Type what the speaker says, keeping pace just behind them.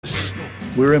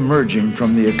we're emerging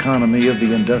from the economy of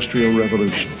the Industrial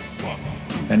Revolution,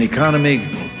 an economy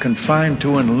confined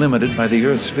to and limited by the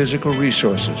Earth's physical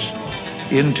resources,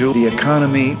 into the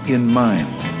economy in mind,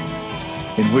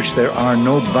 in which there are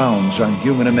no bounds on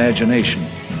human imagination,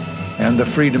 and the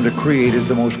freedom to create is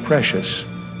the most precious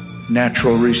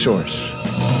natural resource.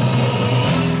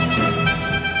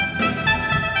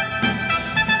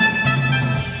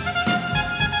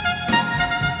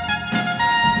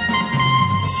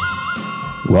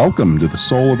 Welcome to the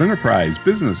Soul of Enterprise,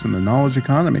 Business and the Knowledge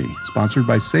Economy, sponsored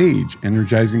by SAGE,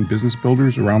 energizing business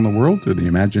builders around the world through the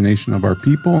imagination of our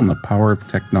people and the power of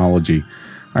technology.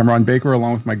 I'm Ron Baker,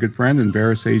 along with my good friend and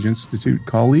VeraSage Institute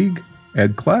colleague,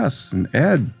 Ed Kless. And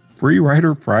Ed, Free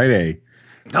Rider Friday.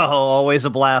 Oh, always a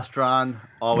blast, Ron.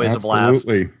 Always Absolutely. a blast.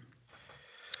 Absolutely.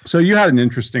 So you had an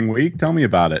interesting week. Tell me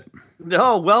about it.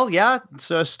 Oh, well, yeah.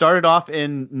 So I started off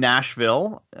in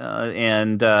Nashville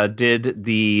and did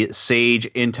the Sage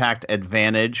Intact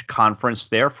Advantage conference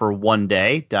there for one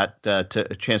day. Got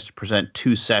a chance to present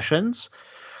two sessions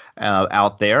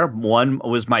out there. One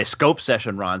was my scope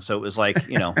session, Ron. So it was like,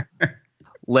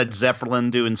 Led Zeppelin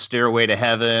doing Stairway to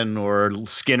Heaven or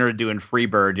Skinner doing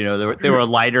Freebird. There were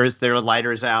lighters. There were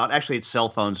lighters out. Actually, it's cell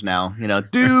phones now.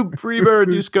 Do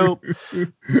Freebird, do scope,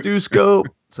 do scope.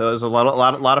 So it was a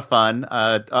lot of fun.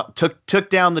 Took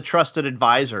down the Trusted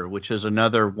Advisor, which is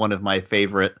another one of my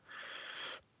favorite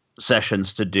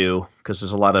sessions to do, because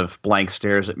there's a lot of blank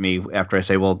stares at me after I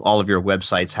say, well, all of your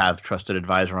websites have Trusted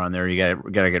Advisor on there. You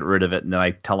gotta get rid of it, and then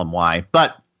I tell them why.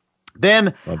 But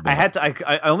then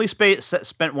I only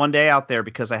spent one day out there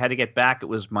because I had to get back. It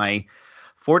was my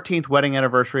 14th wedding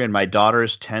anniversary and my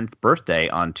daughter's 10th birthday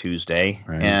on Tuesday,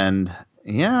 right. And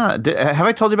yeah. Have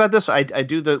I told you about this? I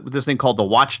do this thing called the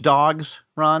Watchdogs,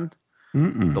 Ron.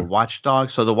 Mm-mm. The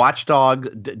Watchdogs. So the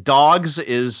Watchdog dogs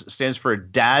stands for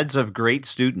Dads of Great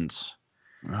Students.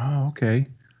 Oh, okay.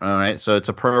 All right. So it's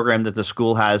a program that the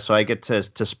school has. So I get to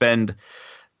spend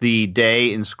the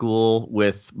day in school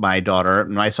with my daughter.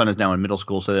 My son is now in middle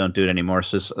school, so they don't do it anymore.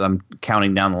 So I'm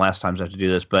counting down the last times I have to do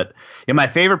this. But my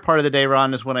favorite part of the day,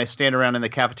 Ron, is when I stand around in the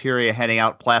cafeteria handing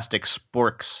out plastic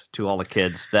sporks to all the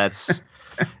kids. It's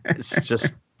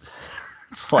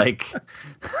like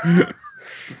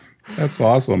That's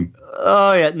awesome.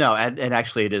 Oh yeah, no, and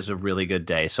actually it is a really good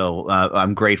day. So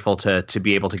I'm grateful to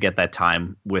be able to get that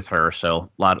time with her. So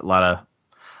a lot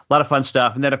of fun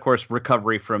stuff, and then of course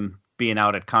recovery from being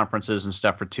out at conferences and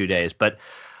stuff for 2 days. But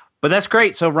that's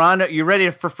great. So Ron, are you ready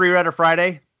for Free Rider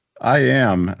Friday? I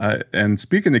am. And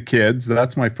speaking of kids,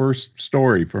 that's my first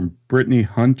story from Brittany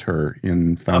Hunter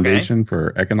in Foundation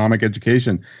for Economic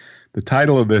Education. The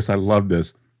title of this, I love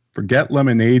this. Forget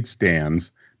lemonade stands.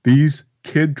 These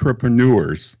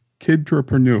kidtrepreneurs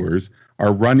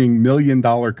are running $1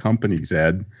 million companies,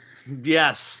 Ed.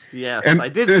 Yes. And I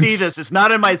did see this. It's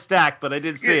not in my stack, but I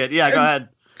did see it. Yeah, go ahead.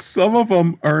 Some of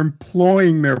them are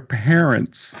employing their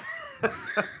parents.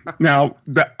 Now,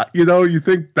 you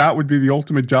think that would be the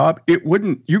ultimate job? It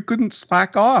wouldn't. You couldn't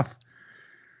slack off.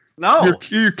 No.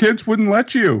 Your kids wouldn't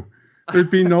let you. There's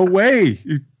be no way.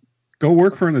 You go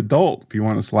work for an adult if you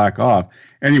want to slack off.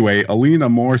 Anyway, Alina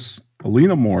Morse,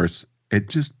 at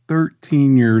just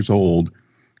 13 years old,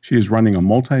 she is running a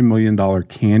multi-million-dollar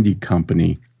candy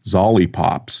company, Zolly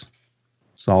Pops.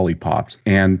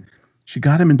 And she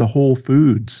got them into Whole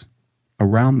Foods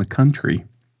around the country.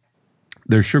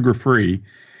 They're sugar-free,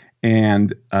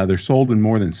 and they're sold in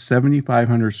more than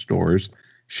 7,500 stores.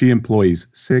 She employs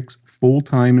 6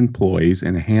 full-time employees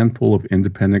and a handful of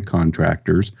independent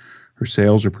contractors. Her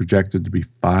sales are projected to be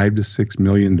 $5 to $6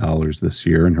 million this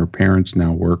year, and her parents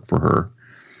now work for her.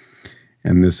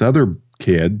 And this other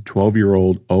kid,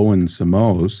 12-year-old Owen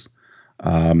Samos,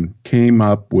 came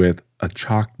up with a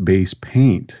chalk-based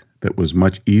paint that was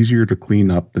much easier to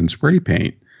clean up than spray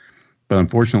paint. But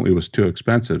unfortunately, it was too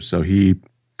expensive. So he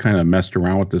kind of messed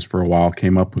around with this for a while,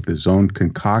 came up with his own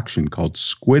concoction called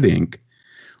Squid Ink,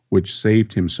 which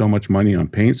saved him so much money on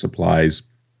paint supplies.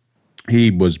 He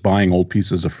was buying old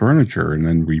pieces of furniture and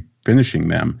then refinishing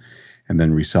them and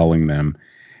then reselling them.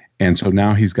 And so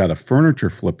now he's got a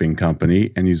furniture flipping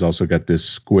company, and he's also got this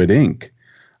Squid Ink.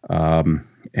 And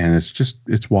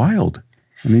it's wild.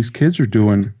 And these kids are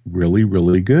doing really,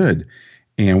 really good.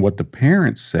 And what the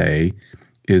parents say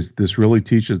is this really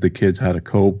teaches the kids how to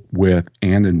cope with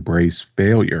and embrace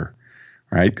failure,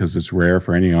 right? Because it's rare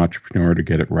for any entrepreneur to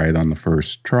get it right on the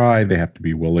first try. They have to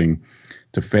be willing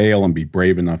to fail and be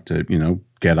brave enough to,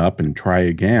 get up and try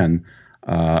again.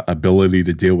 Ability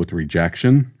to deal with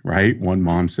rejection, right? One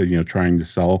mom said, trying to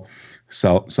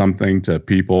sell something to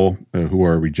people who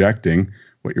are rejecting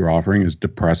what you're offering is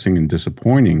depressing and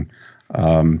disappointing.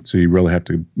 So you really have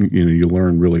to, you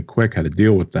learn really quick how to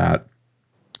deal with that.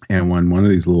 And when one of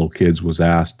these little kids was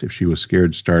asked if she was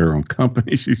scared to start her own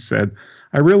company, she said,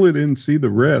 I really didn't see the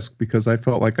risk because I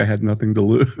felt like I had nothing to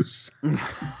lose.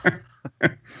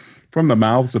 From the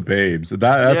mouths of babes.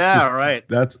 Right.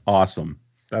 That's awesome.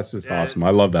 That's just awesome. I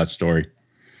love that story.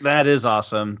 That is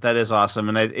awesome. That is awesome.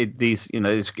 And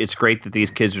it's great that these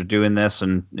kids are doing this.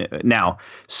 And now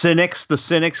the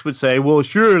cynics would say, well,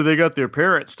 sure, they got their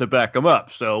parents to back them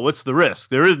up. So what's the risk?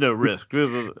 There is no risk.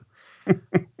 And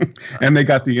they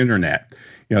got the internet.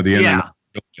 The internet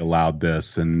really allowed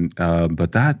this. And but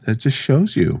it just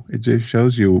shows you. It just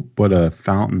shows you what a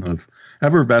fountain of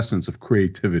effervescence of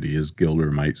creativity, as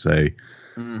Gilder might say.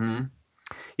 Mm-hmm.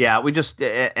 Yeah, we just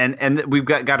and we've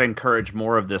got to encourage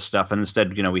more of this stuff, and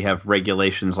instead, we have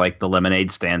regulations like the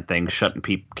lemonade stand thing, shutting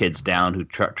kids down who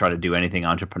try to do anything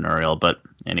entrepreneurial. But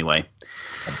anyway,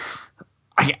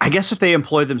 I guess if they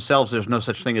employ themselves, there's no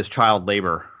such thing as child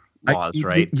labor laws,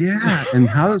 right? Yeah, and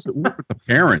how does it work with the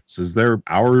parents? Is there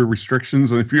hour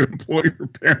restrictions if you employ your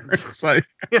parents?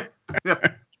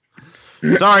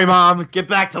 Sorry, Mom, get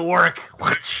back to work.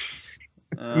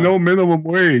 No minimum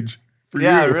wage for you.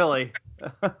 Yeah, really.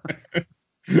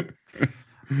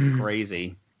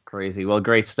 Crazy. Well,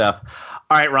 great stuff.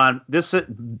 All right, Ron, this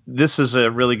is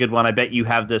a really good one. I bet you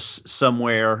have this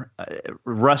somewhere.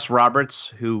 Russ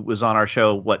Roberts, who was on our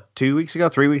show, 3 weeks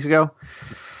ago,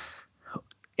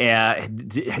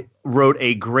 wrote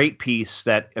a great piece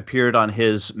that appeared on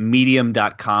his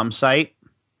medium.com site.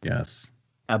 Yes.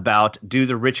 About, do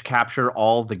the rich capture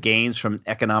all the gains from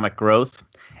economic growth?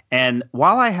 And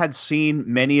while I had seen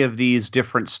many of these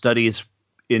different studies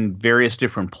in various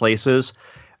different places,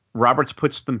 Roberts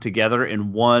puts them together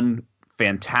in one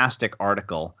fantastic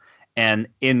article, and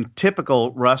in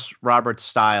typical Russ Roberts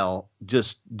style,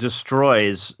 just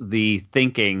destroys the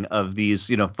thinking of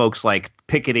these, folks like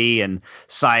Piketty and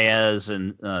Saez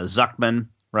and Zuckman,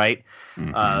 right?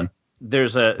 Mm-hmm.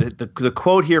 There's the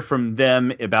quote here from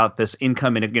them about this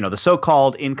income, the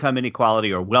so-called income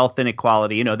inequality or wealth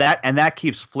inequality, that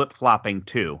keeps flip-flopping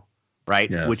too, right?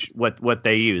 Yes. Which what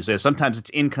they use. Sometimes it's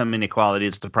income inequality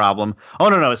is the problem. Oh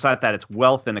no, it's not that. It's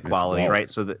wealth inequality, right?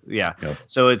 So Yep.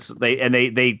 So it's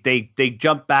they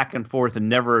jump back and forth and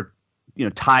never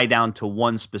tie down to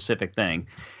one specific thing.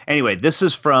 Anyway, this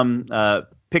is from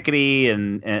Piketty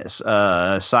and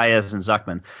Saez and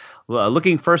Zuckman.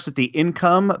 Looking first at the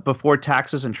income before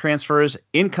taxes and transfers,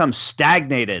 income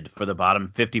stagnated for the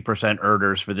bottom 50%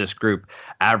 earners for this group.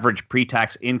 Average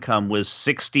pre-tax income was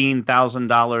 $16,000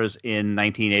 in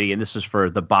 1980, and this is for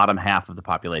the bottom half of the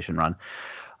population, Ron.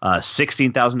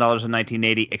 $16,000 in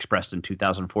 1980 expressed in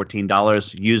 2014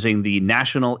 dollars using the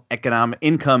National Economic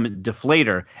Income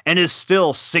Deflator, and is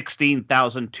still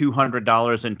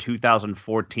 $16,200 in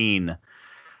 2014.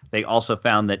 They also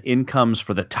found that incomes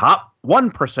for the top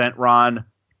 1%, Ron,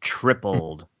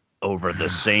 tripled over the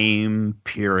same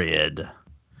period.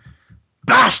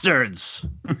 Bastards!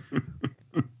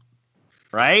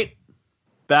 Right?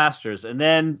 Bastards. And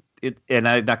then, and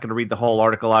I'm not going to read the whole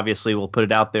article, obviously, we'll put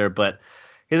it out there, but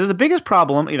the biggest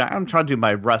problem, I'm trying to do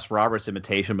my Russ Roberts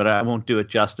imitation, but I won't do it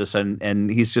justice, and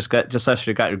he's just got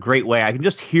a great way. I can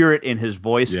just hear it in his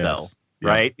voice, though,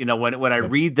 right? When I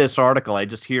read this article, I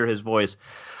just hear his voice.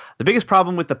 The biggest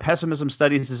problem with the pessimism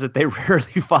studies is that they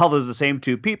rarely follow the same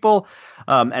two people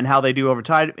and how they do over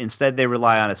time. Instead, they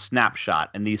rely on a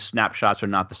snapshot, and these snapshots are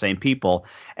not the same people.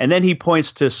 And then he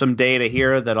points to some data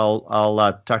here that I'll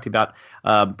talk to you about.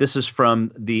 This is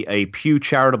from a Pew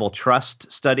Charitable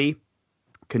Trust study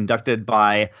conducted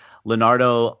by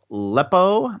Leonardo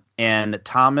Leppo and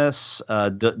Thomas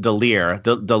Delire.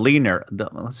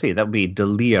 Let's see, that would be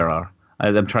Delire.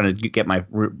 I'm trying to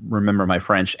remember my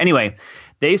French. Anyway,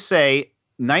 they say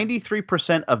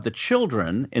 93% of the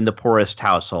children in the poorest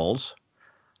households,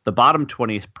 the bottom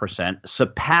 20%,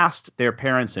 surpassed their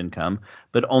parents' income,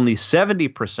 but only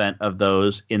 70% of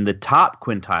those in the top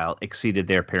quintile exceeded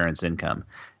their parents' income.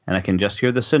 And I can just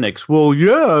hear the cynics. Well,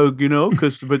 yeah,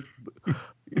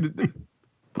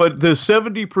 but the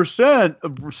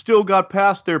 70% still got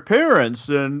past their parents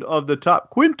and of the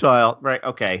top quintile, right?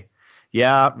 Okay.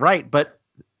 Yeah, right. But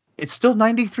it's still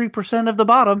 93% of the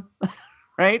bottom,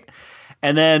 right?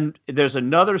 And then there's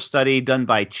another study done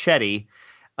by Chetty,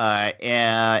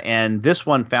 and this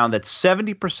one found that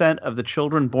 70% of the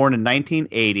children born in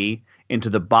 1980 into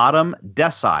the bottom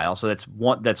decile, so that's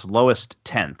lowest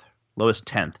tenth,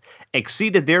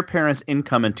 exceeded their parents'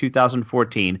 income in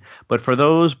 2014. But for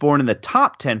those born in the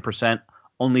top 10%,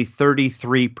 only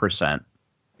 33%.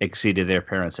 exceeded their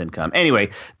parents' income. Anyway,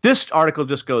 this article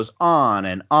just goes on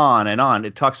and on and on.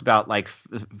 It talks about like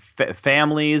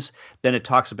families, then it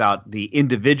talks about the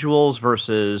individuals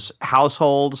versus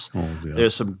households.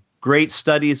 There's some great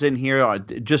studies in here on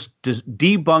just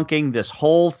debunking this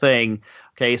whole thing.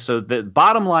 Okay, so the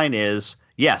bottom line is,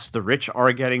 yes, the rich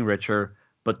are getting richer,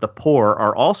 but the poor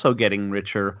are also getting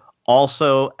richer,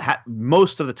 also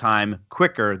most of the time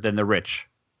quicker than the rich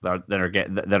that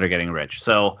are getting rich.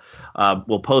 So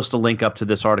we'll post a link up to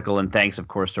this article, and thanks, of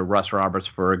course, to Russ Roberts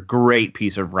for a great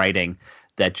piece of writing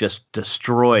that just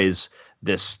destroys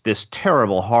this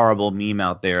terrible, horrible meme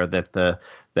out there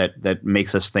that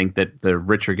makes us think that the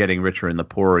rich are getting richer and the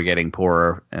poor are getting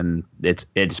poorer, and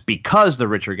it's because the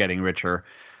rich are getting richer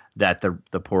that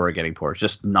the poor are getting poorer. It's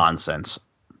just nonsense.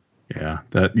 Yeah,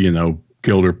 that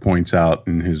Gilder points out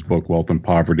in his book Wealth and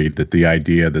Poverty that the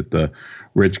idea that the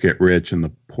rich get rich and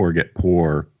the poor get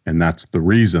poor, and that's the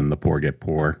reason the poor get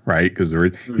poor, right? Because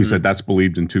he said that's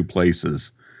believed in two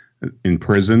places, in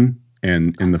prison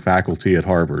and in the faculty at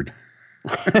Harvard.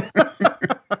 But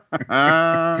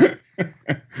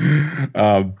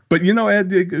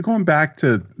Ed, going back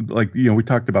to we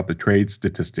talked about the trade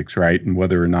statistics, right, and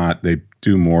whether or not they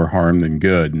do more harm than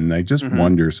good, and I just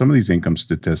wonder, some of these income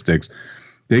statistics,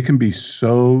 they can be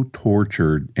so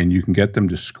tortured, and you can get them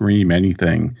to scream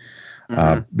anything,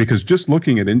 because just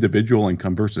looking at individual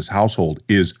income versus household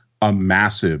is a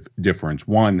massive difference.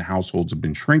 One, households have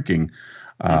been shrinking,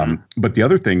 but the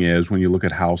other thing is, when you look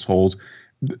at households,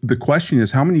 the question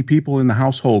is, how many people in the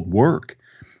household work?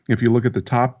 If you look at the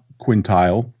top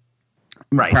quintile,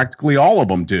 practically all of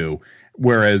them do.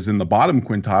 Whereas in the bottom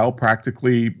quintile,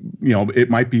 practically, it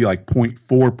might be like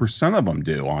 0.4% of them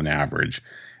do on average.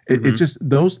 It just,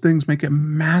 those things make a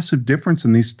massive difference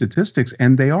in these statistics,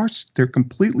 and they're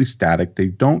completely static. They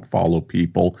don't follow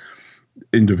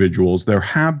individuals. There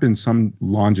have been some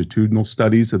longitudinal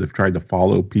studies that have tried to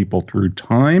follow people through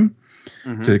time,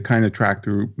 to kind of track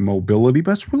through mobility,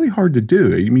 but it's really hard to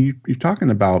do. I mean, you're talking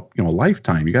about, a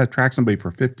lifetime. You got to track somebody for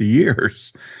 50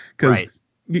 years because,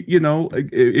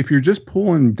 if you're just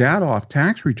pulling data off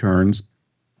tax returns,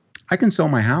 I can sell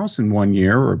my house in 1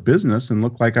 year or a business and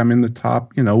look like I'm in the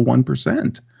top,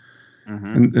 1%.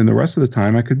 And the rest of the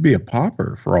time I could be a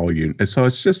pauper for all you. And so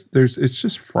it's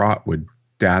just fraught with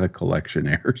data collection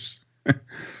errors.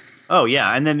 Oh,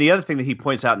 yeah. And then the other thing that he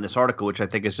points out in this article, which I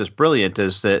think is just brilliant,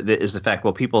 is the fact,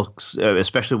 well, people,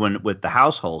 especially with the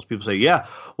households, people say,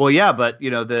 but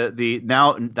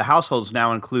the households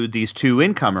now include these two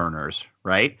income earners,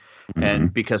 right?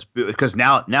 And because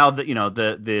now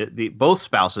the both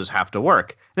spouses have to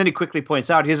work. Then he quickly points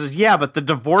out, he says, but the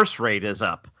divorce rate is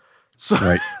up. So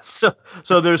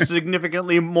so there's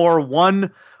significantly more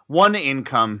one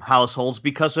income households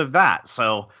because of that.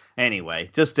 So anyway,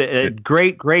 just a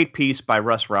great piece by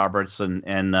Russ Roberts,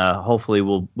 and hopefully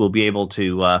we'll be able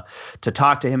to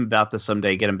talk to him about this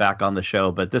someday, get him back on the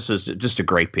show. But this is just a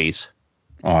great piece.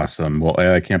 Awesome. Well,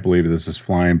 I can't believe this is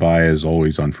flying by, as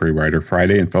always, on Free Rider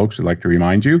Friday. And folks, I'd like to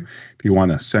remind you, if you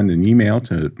want to send an email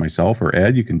to myself or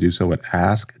Ed, you can do so at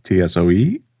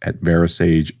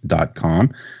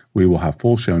asktsoe@verasage.com. We will have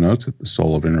full show notes at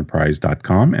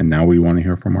thesoulofenterprise.com. And now we want to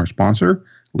hear from our sponsor,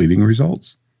 Leading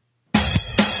Results.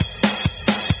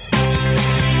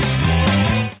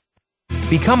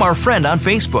 Become our friend on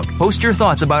Facebook. Post your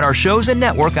thoughts about our shows and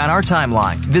network on our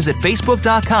timeline. Visit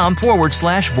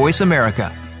Facebook.com/Voice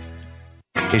America.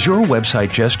 Is your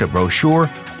website just a brochure,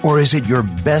 or is it your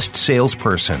best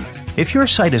salesperson? If your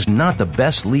site is not the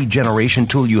best lead generation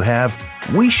tool you have,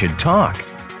 we should talk.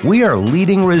 We are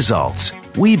Leading Results.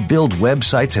 We build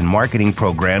websites and marketing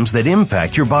programs that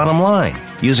impact your bottom line.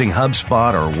 Using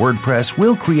HubSpot or WordPress,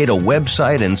 we'll create a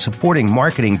website and supporting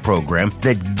marketing program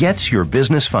that gets your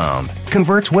business found,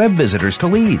 converts web visitors to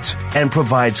leads, and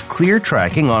provides clear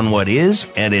tracking on what is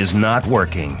and is not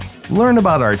working. Learn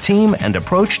about our team and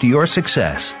approach to your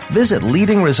success. Visit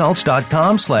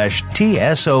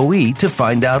leadingresults.com/TSOE to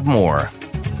find out more.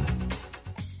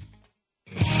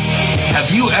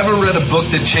 Have you ever read a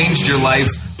book that changed your life?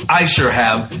 I sure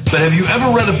have. But have you ever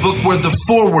read a book where the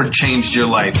foreword changed your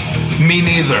life? Me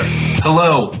neither.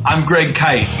 Hello, I'm Greg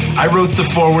Kite. I wrote the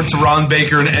foreword to Ron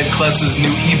Baker and Ed Kless's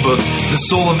new ebook, The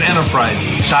Soul of Enterprise,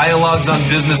 Dialogues on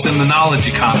Business and the Knowledge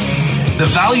Economy. The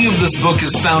value of this book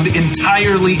is found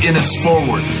entirely in its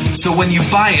foreword. So when you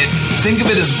buy it, think of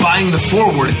it as buying the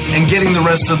foreword and getting the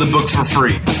rest of the book for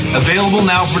free. Available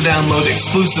now for download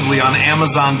exclusively on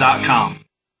Amazon.com.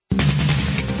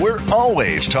 We're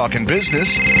always talking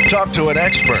business. Talk to an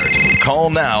expert. Call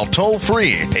now toll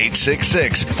free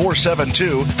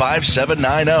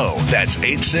 866-472-5790. That's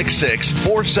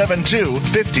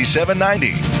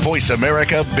 866-472-5790. Voice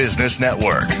America Business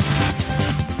Network.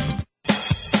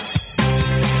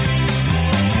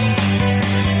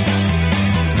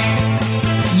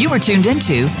 You are tuned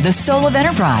into The Soul of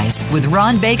Enterprise with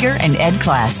Ron Baker and Ed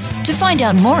Kless. To find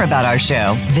out more about our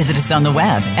show, visit us on the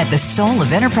web at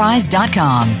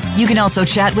thesoulofenterprise.com. You can also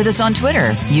chat with us on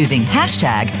Twitter using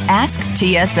hashtag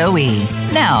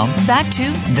AskTSOE. Now, back to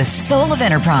The Soul of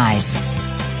Enterprise.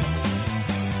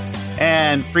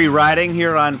 And free riding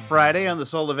here on Friday on The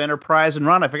Soul of Enterprise. And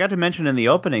Ron, I forgot to mention in the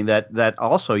opening that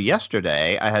also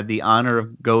yesterday I had the honor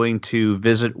of going to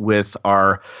visit with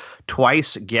our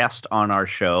twice guest on our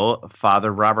show,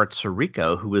 Father Robert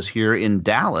Sirico, who was here in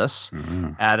Dallas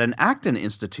at an Acton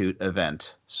Institute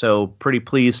event. So pretty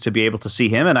pleased to be able to see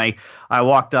him. And I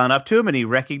walked on up to him and he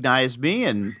recognized me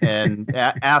and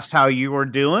asked how you were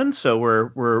doing. So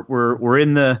we're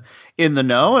in the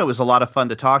know. It was a lot of fun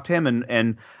to talk to him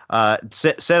and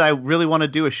said I really want to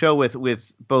do a show with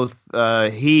both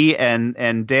he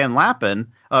and Daniel Lapin,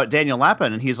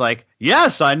 and he's like, yeah,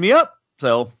 sign me up.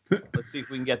 So let's see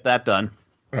if we can get that done.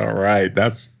 All right.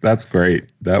 That's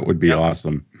great. That would be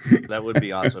awesome. That would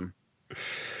be awesome.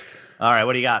 All right.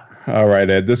 What do you got? All right,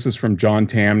 Ed. This is from John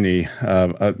Tamny,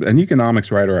 an economics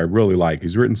writer I really like.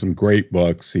 He's written some great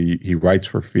books. He writes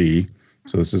for Fee.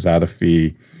 So this is out of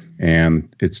Fee. And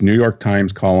it's New York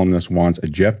Times columnist wants a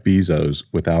Jeff Bezos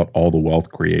without all the wealth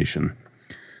creation.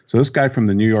 So this guy from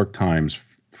the New York Times,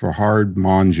 Farhad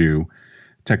Manjoo,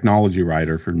 technology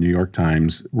writer for New York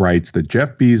Times, writes that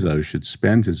Jeff Bezos should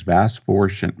spend his vast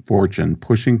fortune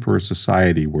pushing for a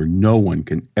society where no one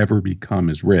can ever become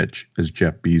as rich as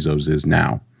Jeff Bezos is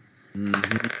now.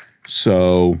 Mm-hmm.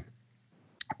 So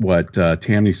what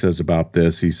Tammy says about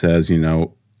this, he says,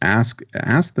 ask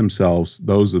themselves,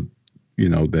 those of,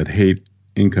 that hate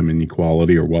income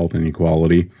inequality or wealth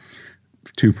inequality,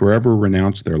 to forever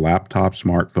renounce their laptop,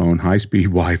 smartphone, high-speed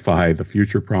Wi-Fi, the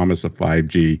future promise of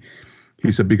 5G.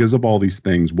 He said, because of all these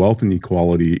things, wealth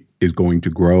inequality is going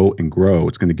to grow and grow.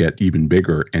 It's going to get even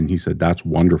bigger. And he said, that's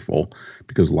wonderful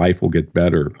because life will get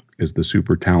better as the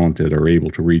super talented are able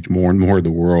to reach more and more of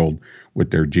the world with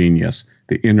their genius.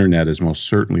 The internet is most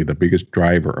certainly the biggest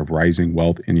driver of rising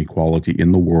wealth inequality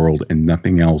in the world, and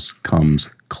nothing else comes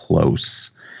close.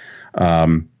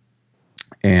 And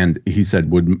he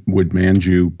said, would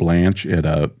Manjoo blanch at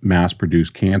a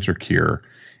mass-produced cancer cure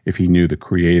if he knew the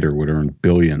creator would earn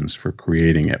billions for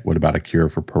creating it? What about a cure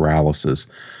for paralysis?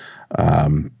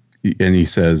 And he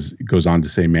goes on to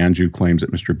say, Manjoo claims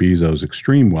that Mr. Bezos'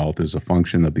 extreme wealth is a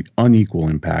function of the unequal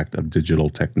impact of digital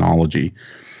technology.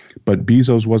 But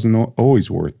Bezos wasn't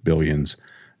always worth billions.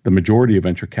 The majority of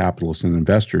venture capitalists and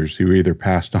investors who either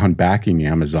passed on backing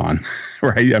Amazon,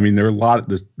 right? I mean, there are a lot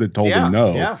that told him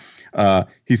no. Yeah.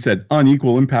 He said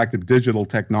unequal impact of digital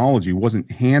technology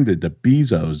wasn't handed to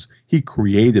Bezos. He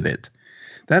created it.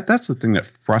 That's the thing that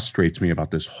frustrates me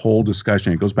about this whole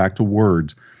discussion. It goes back to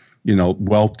words,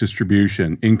 wealth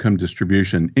distribution, income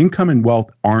distribution. Income and wealth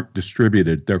aren't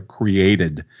distributed. They're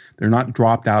created. They're not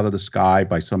dropped out of the sky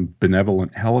by some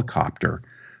benevolent helicopter.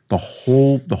 The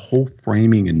whole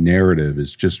framing and narrative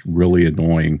is just really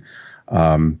annoying.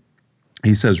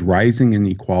 He says rising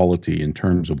inequality in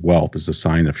terms of wealth is a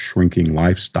sign of shrinking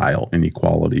lifestyle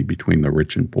inequality between the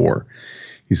rich and poor.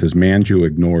 He says Manjoo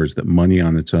ignores that money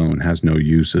on its own has no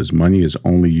uses. Money is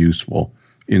only useful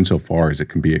insofar as it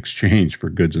can be exchanged for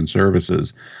goods and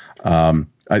services. And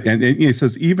he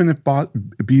says even if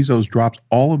Bezos drops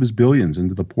all of his billions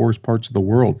into the poorest parts of the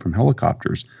world from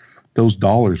helicopters, those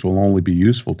dollars will only be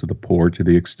useful to the poor to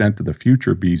the extent that the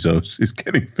future Bezos is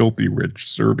getting filthy rich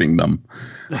serving them.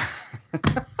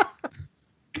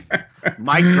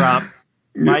 Mic drop.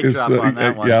 Mic drop on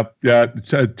that one. Yep. Yeah.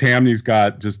 Tamney's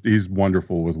he's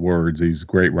wonderful with words. He's a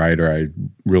great writer. I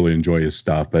really enjoy his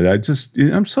stuff, but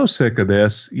I'm so sick of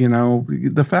this.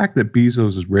 The fact that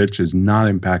Bezos is rich is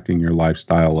not impacting your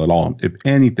lifestyle at all. If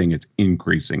anything, it's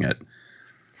increasing it.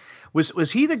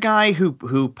 Was he the guy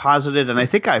who posited, and I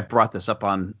think I've brought this up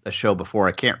on a show before,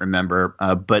 I can't remember,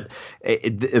 but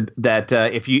that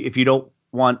if you don't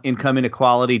want income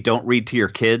inequality, don't read to your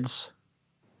kids,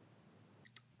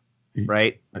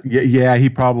 right? Yeah,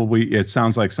 it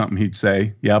sounds like something he'd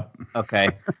say. Yep. Okay.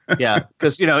 Yeah,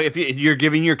 because if you're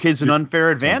giving your kids an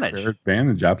unfair advantage. Unfair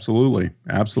advantage, absolutely.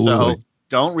 So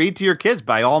don't read to your kids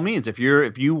by all means. If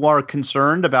you are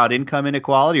concerned about income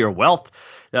inequality or wealth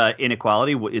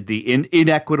inequality, the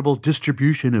inequitable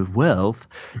distribution of wealth,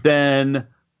 then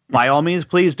By all means,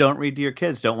 please don't read to your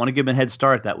kids. Don't want to give them a head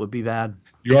start. That would be bad.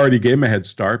 You already gave them a head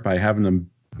start by having them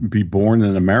be born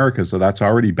in America, so that's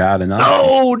already bad enough.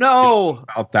 No.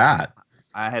 About that.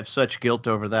 I have such guilt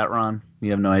over that, Ron.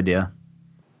 You have no idea.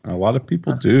 A lot of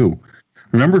people do.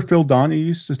 Remember Phil Donahue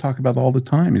used to talk about all the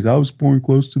time. I was born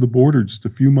close to the border, just a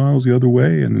few miles the other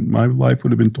way, and my life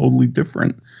would have been totally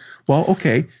different. Well,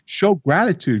 okay, show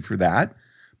gratitude for that,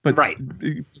 but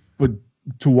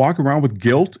to walk around with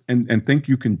guilt and think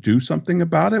you can do something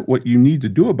about it, what you need to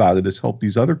do about it is help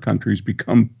these other countries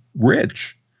become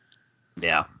rich.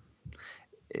 Yeah.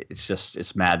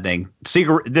 It's maddening.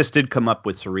 This did come up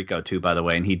with Sirico too, by the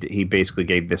way, and he basically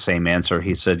gave the same answer.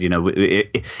 He said,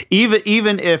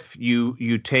 even if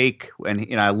you take,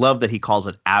 and I love that he calls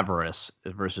it avarice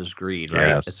versus greed, right?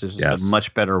 Yes, it's just a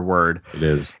much better word. It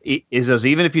is. It says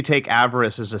even if you take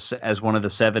avarice as one of the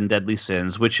 7 deadly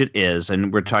sins, which it is,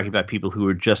 and we're talking about people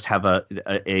who just have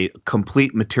a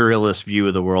complete materialist view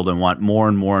of the world and want more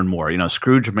and more and more.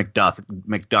 Scrooge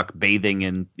McDuck bathing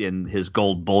in his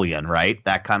gold bullion, right?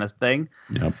 That kind of thing.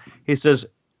 Yep. He says,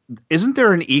 isn't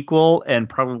there an equal and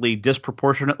probably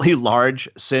disproportionately large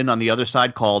sin on the other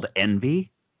side called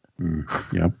envy?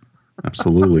 Yep,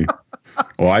 absolutely.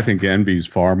 Well, I think envy is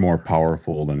far more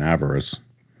powerful than avarice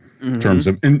in terms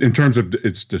of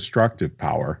its destructive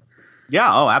power.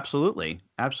 Yeah. Oh, absolutely.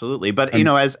 Absolutely. But,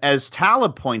 as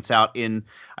Taleb points out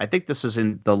I think this is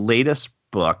in the latest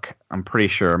book, I'm pretty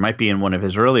sure it might be in one of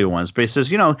his earlier ones, but he says,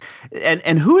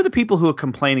 and who are the people who are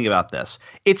complaining about this?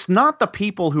 It's not the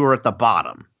people who are at the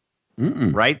bottom,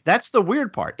 right? That's the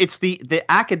weird part. It's the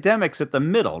academics at the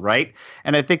middle, right?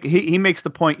 And I think he makes the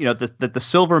point, that the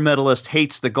silver medalist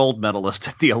hates the gold medalist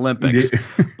at the Olympics,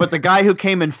 but the guy who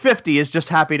came in 50 is just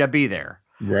happy to be there.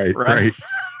 Right.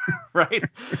 Right.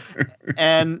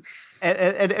 And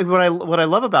what I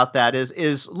love about that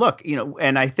is look,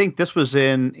 and I think this was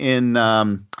in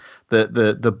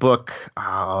the book,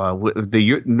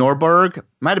 the Norberg,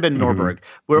 might have been Norberg,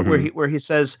 where he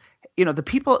says, the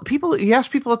people he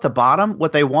asks people at the bottom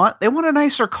what they want a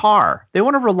nicer car, they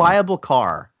want a reliable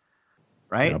car,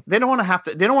 right? Yep. They don't want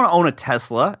to own a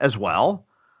Tesla as well.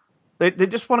 They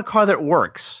just want a car that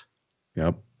works.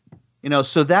 Yep.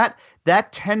 So that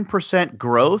 10%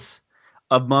 growth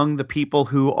among the people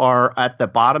who are at the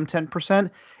bottom 10%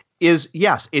 is,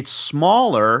 yes, it's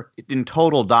smaller in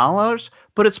total dollars,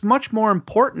 but it's much more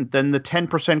important than the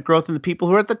 10% growth in the people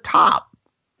who are at the top.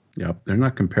 Yep. They're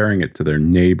not comparing it to their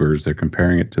neighbors. They're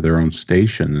comparing it to their own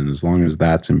station. And as long as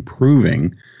that's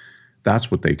improving,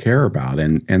 that's what they care about.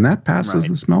 And that passes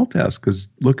the smell test, because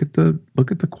look at the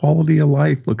quality of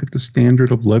life. Look at the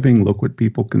standard of living. Look what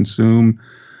people consume.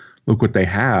 Look what they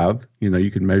have.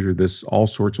 You can measure this all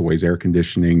sorts of ways: air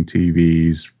conditioning,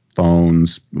 TVs,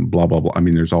 phones, blah, blah, blah. I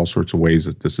mean, there's all sorts of ways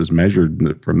that this is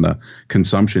measured from the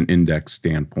consumption index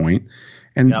standpoint.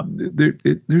 And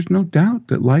there's no doubt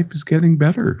that life is getting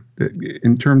better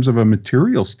in terms of a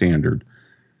material standard.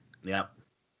 Yep.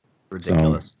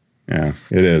 Ridiculous. So, yeah,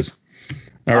 it is.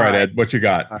 All right, Ed, what you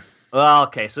got? Well,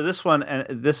 okay. So this one,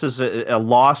 and this is a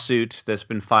lawsuit that's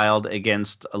been filed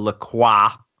against Lacroix,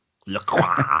 yeah.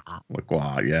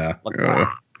 Lacroix.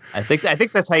 I think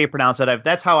that's how you pronounce it.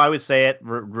 That's how I would say it,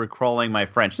 recalling my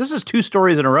French. This is 2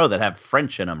 stories in a row that have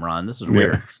French in them, Ron. This is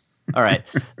weird. Yeah. All right.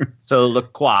 So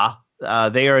Lacroix,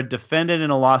 they are a defendant in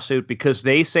a lawsuit because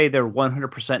they say they're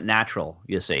 100% natural,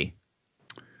 you see.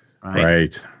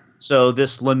 Right. So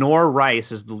this Lenore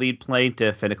Rice is the lead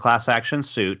plaintiff in a class action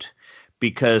suit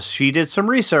because she did some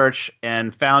research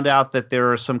and found out that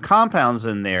there are some compounds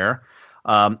in there,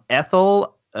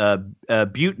 ethyl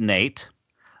butanate,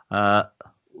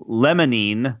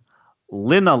 limonene,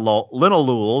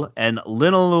 linalool, and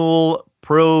linalool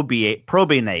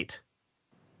probionate.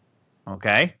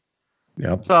 Okay.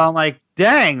 Yep. So I'm like,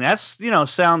 dang, that's,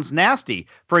 sounds nasty.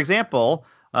 For example,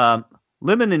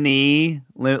 limonene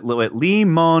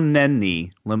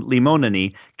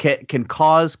can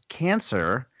cause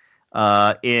cancer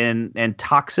and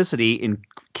toxicity in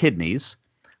kidneys,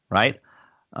 right?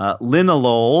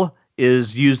 Linalool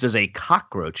is used as a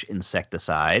cockroach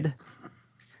insecticide,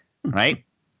 right?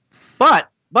 But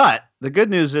the good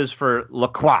news is for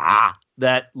Lacroix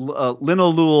that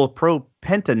linalool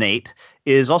propentanate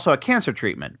is also a cancer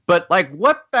treatment. But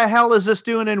what the hell is this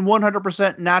doing in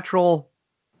 100% natural,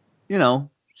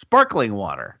 sparkling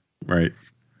water? Right.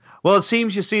 Well, it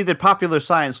seems you see that Popular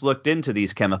Science looked into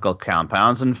these chemical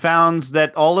compounds and found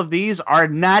that all of these are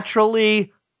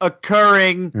naturally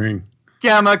occurring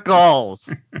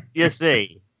chemicals. You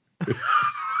see.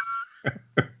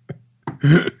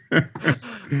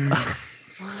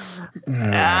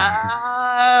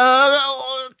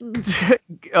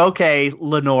 Okay,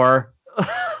 Lenore.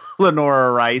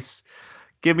 Lenora Rice.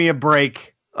 Give me a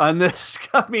break on this.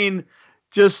 I mean,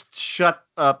 just shut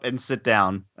up and sit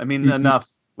down. I mean, enough.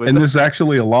 And this is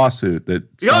actually a lawsuit that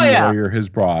some lawyer has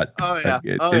brought. Oh, yeah.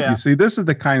 You see, this is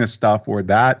the kind of stuff where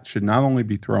that should not only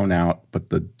be thrown out, but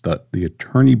the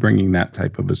attorney bringing that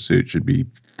type of a suit should be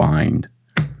fined.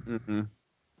 Mm-hmm.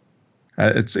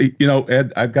 It's,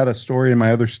 Ed, I've got a story in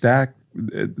my other stack.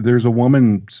 There's a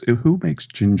woman who makes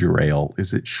ginger ale.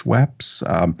 Is it Schweppes?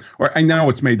 Or I know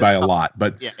it's made by a lot,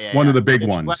 but one of the big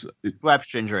ones. Schweppes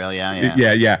ginger ale,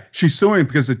 yeah. She's suing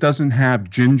because it doesn't have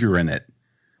ginger in it.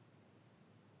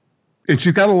 And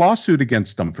she's got a lawsuit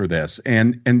against them for this.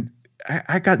 And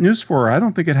I got news for her. I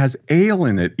don't think it has ale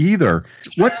in it either.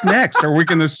 What's next? Are we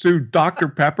going to sue Dr.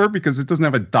 Pepper because it doesn't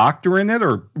have a doctor in it?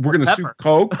 Or we're going to sue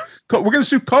Coke? We're going to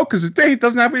sue Coke because it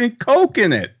doesn't have any Coke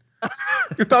in it.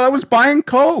 You thought I was buying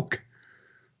Coke.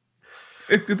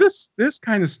 This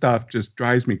kind of stuff just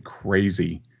drives me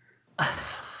crazy.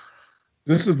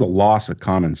 This is the loss of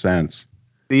common sense.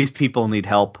 These people need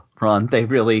help, Ron. They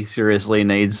really seriously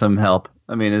need some help.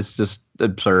 I mean, it's just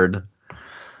absurd.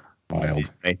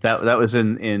 Wild. Right. That was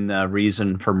in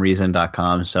Reason from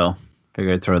Reason.com, so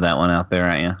figured I'd throw that one out there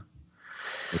at you.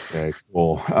 Okay,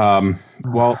 cool.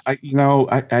 Well,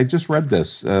 I just read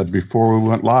this before we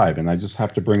went live, and I just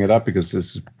have to bring it up because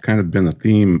this has kind of been a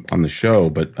theme on the show.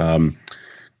 But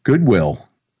Goodwill,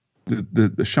 the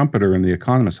Schumpeter in The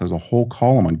Economist has a whole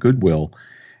column on Goodwill.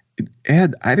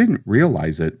 Ed, I didn't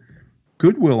realize it.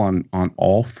 Goodwill on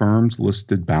all firms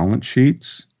listed balance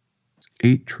sheets,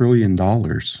 $8 trillion.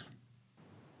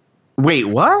 Wait,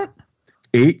 what?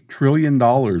 $8 trillion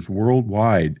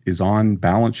worldwide is on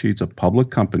balance sheets of public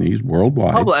companies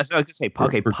worldwide. I was going to say,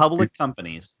 public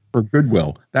companies. For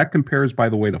Goodwill. That compares, by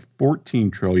the way, to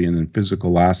 $14 trillion in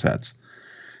physical assets.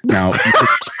 Now,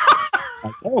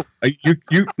 you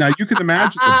can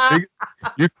imagine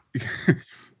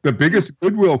the biggest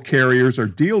Goodwill carriers are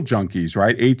deal junkies,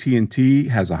 right? AT&T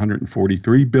has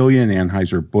 $143 billion.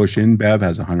 Anheuser-Busch InBev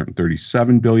has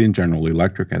 $137 billion. General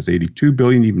Electric has $82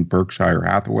 billion. Even Berkshire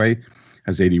Hathaway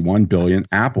has $81 billion.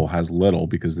 Apple has little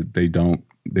because they don't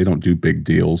do big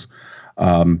deals.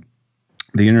 The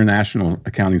International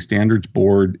Accounting Standards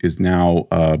Board is now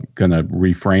going to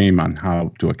reframe on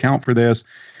how to account for this.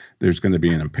 There's going to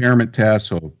be an impairment test.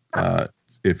 So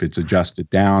if it's adjusted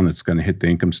down, it's going to hit the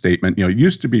income statement. It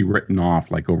used to be written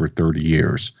off like over 30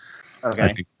 years. Okay.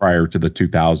 I think prior to the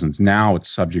 2000s. Now it's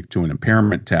subject to an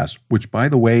impairment test, which, by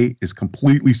the way, is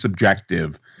completely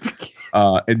subjective.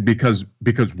 And because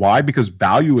why? Because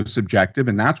value is subjective,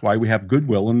 and that's why we have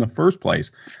Goodwill in the first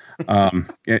place.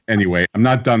 Anyway, I'm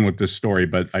not done with this story,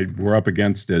 but we're up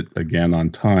against it again on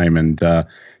time. And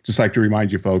just like to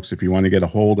remind you folks, if you want to get a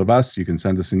hold of us, you can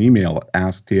send us an email at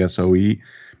asktsoe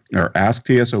or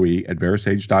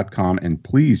asktsoe@verisage.com, and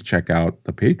please check out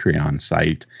the Patreon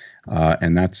site.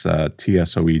 And that's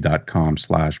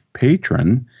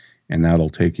tsoe.com/patron. And that'll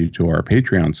take you to our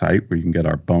Patreon site where you can get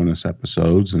our bonus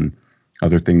episodes and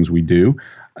other things we do.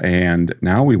 And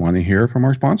now we want to hear from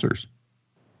our sponsors.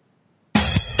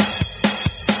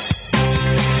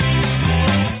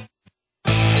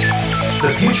 The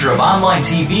future of online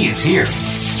TV is here.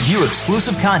 View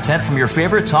exclusive content from your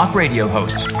favorite talk radio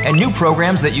hosts and new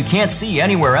programs that you can't see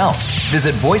anywhere else.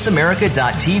 Visit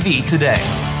voiceamerica.tv today.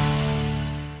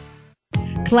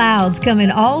 Clouds come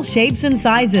in all shapes and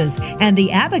sizes, and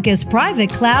the Abacus Private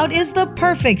Cloud is the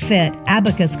perfect fit.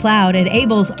 Abacus Cloud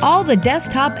enables all the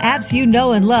desktop apps you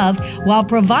know and love while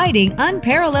providing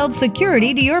unparalleled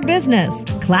security to your business.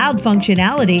 Cloud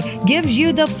functionality gives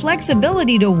you the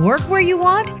flexibility to work where you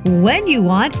want, when you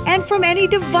want, and from any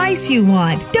device you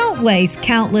want. Don't waste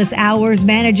countless hours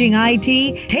managing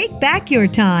IT. Take back your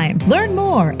time. Learn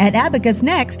more at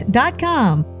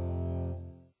abacusnext.com.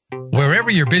 Wherever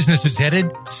your business is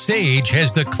headed, Sage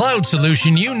has the cloud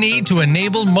solution you need to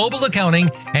enable mobile accounting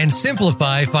and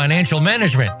simplify financial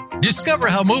management. Discover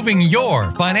how moving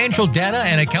your financial data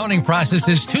and accounting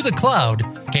processes to the cloud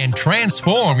can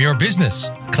transform your business.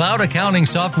 Cloud accounting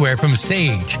software from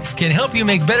Sage can help you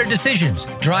make better decisions,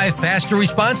 drive faster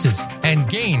responses, and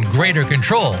gain greater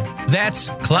control. That's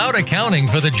cloud accounting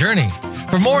for the journey.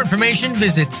 For more information,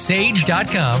 visit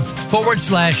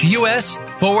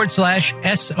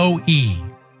sage.com/US/SOE.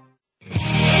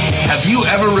 Have you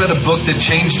ever read a book that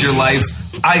changed your life?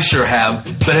 I sure have.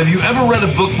 But have you ever read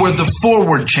a book where the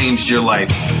foreword changed your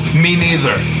life? Me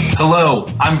neither. Hello,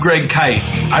 I'm Greg Kite.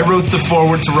 I wrote the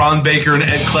foreword to Ron Baker and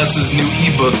Ed Kless's new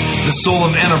ebook, The Soul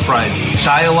of Enterprise,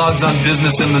 Dialogues on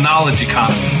Business and the Knowledge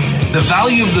Economy. The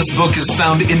value of this book is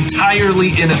found entirely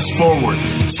in its foreword.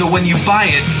 So when you buy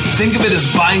it, think of it as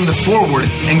buying the foreword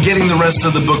and getting the rest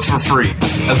of the book for free.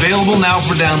 Available now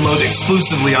for download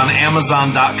exclusively on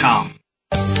Amazon.com.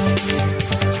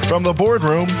 From the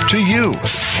boardroom to you,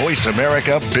 Voice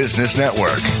America Business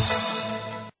Network.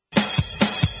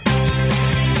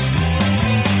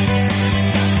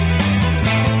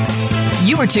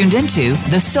 You are tuned into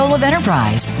The Soul of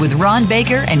Enterprise with Ron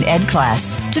Baker and Ed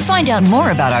Kless. To find out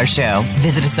more about our show,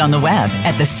 visit us on the web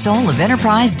at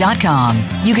thesoulofenterprise.com.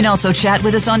 You can also chat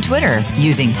with us on Twitter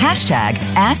using hashtag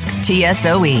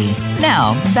AskTSOE.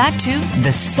 Now, back to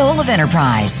The Soul of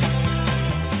Enterprise.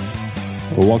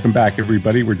 Well, welcome back,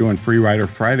 everybody. We're doing Free Rider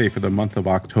Friday for the month of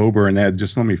October. And Ed,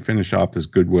 just let me finish off this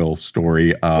Goodwill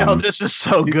story. This is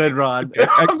so good, Ron.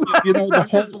 I'm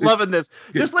just loving this.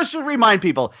 Just let's just remind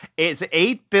people, it's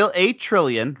 $8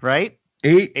 trillion, right?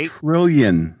 $8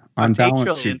 trillion on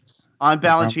balance sheets. On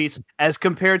balance sheets, as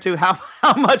compared to how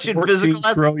much in physical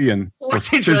assets?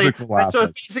 14 trillion.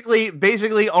 So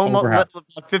basically, almost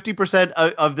 50%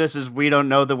 of this is we don't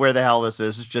know where the hell this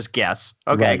is. It's just guess.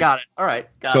 Okay, right. Got it. All right,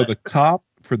 got it.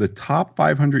 So the top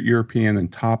 500 European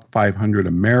and top 500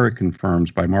 American firms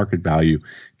by market value,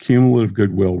 cumulative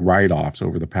goodwill write-offs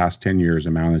over the past 10 years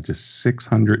amounted to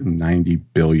 $690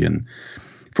 billion.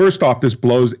 First off, this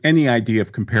blows any idea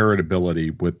of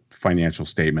comparability with financial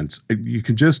statements. You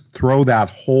can just throw that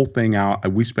whole thing out.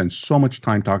 We spend so much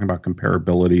time talking about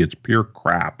comparability. It's pure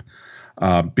crap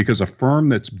because a firm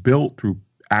that's built through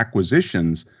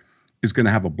acquisitions is going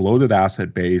to have a bloated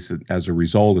asset base. As a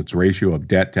result, its ratio of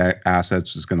debt to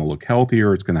assets is going to look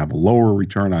healthier. It's going to have a lower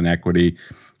return on equity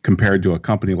compared to a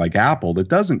company like Apple that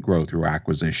doesn't grow through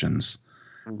acquisitions,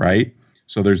 right?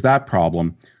 So there's that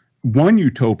problem. One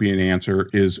utopian answer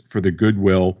is for the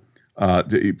goodwill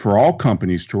for all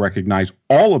companies to recognize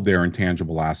all of their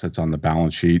intangible assets on the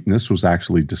balance sheet. And this was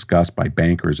actually discussed by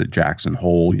bankers at Jackson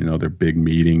Hole, their big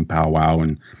meeting, powwow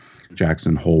in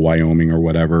Jackson Hole, Wyoming or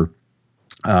whatever.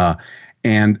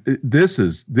 And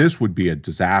this would be a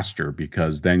disaster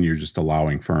because then you're just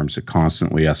allowing firms to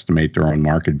constantly estimate their own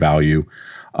market value,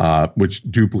 which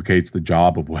duplicates the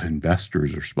job of what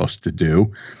investors are supposed to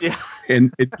do. Yeah.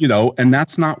 And and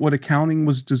that's not what accounting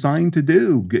was designed to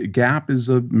do. GAAP is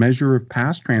a measure of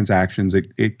past transactions.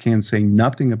 It can say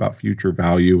nothing about future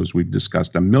value, as we've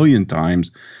discussed a million times.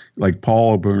 Like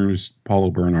Paul O'Byrne,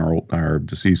 our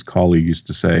deceased colleague, used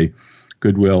to say,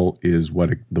 goodwill is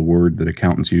the word that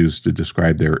accountants use to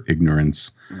describe their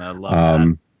ignorance. I love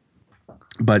that.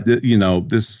 But this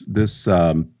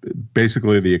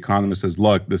basically the economist says,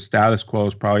 look, the status quo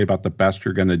is probably about the best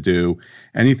you're going to do.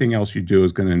 Anything else you do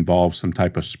is going to involve some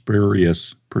type of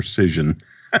spurious precision.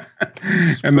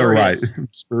 And they're right,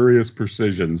 spurious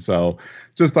precision. So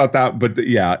just thought that, but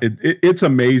it's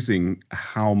amazing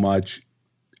how much.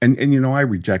 And I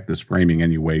reject this framing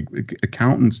anyway.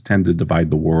 Accountants tend to divide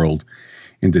the world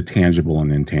into tangible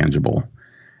and intangible,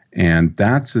 and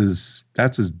that's as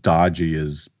dodgy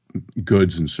as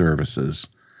goods and services,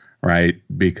 right?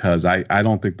 Because I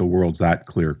don't think the world's that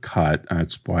clear cut.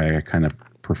 That's why I kind of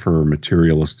prefer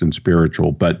materialist and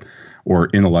spiritual, or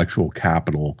intellectual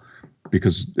capital,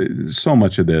 because so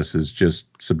much of this is just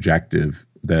subjective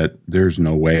that there's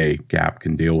no way GAAP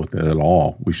can deal with it at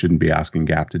all. We shouldn't be asking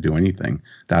GAAP to do anything.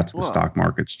 That's the stock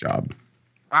market's job.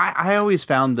 I always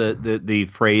found the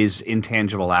phrase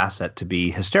intangible asset to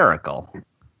be hysterical.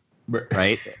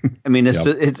 Right. I mean, it's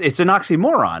an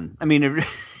oxymoron. I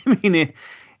mean,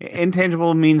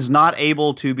 intangible means not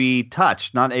able to be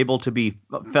touched, not able to be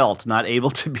felt, not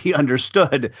able to be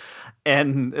understood.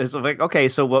 And it's like, okay,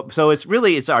 so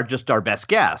it's our best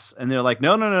guess. And they're like,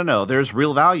 no, there's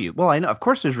real value. Well, I know, of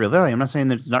course there's real value. I'm not saying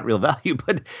there's not real value,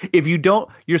 but if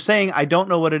you're saying I don't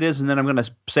know what it is, and then I'm going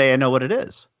to say I know what it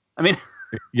is. I mean.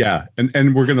 Yeah,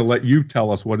 and we're going to let you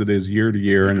tell us what it is year to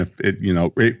year, and if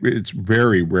it's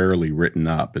very rarely written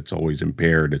up. It's always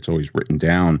impaired. It's always written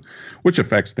down, which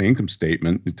affects the income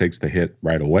statement. It takes the hit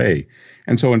right away,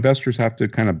 and so investors have to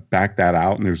kind of back that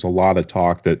out. And there's a lot of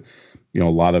talk that a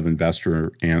lot of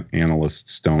investor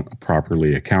analysts don't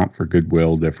properly account for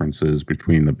goodwill differences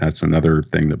between them. That's another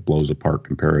thing that blows apart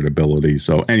comparability.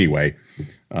 So anyway,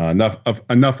 enough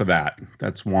of that.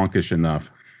 That's wonkish enough.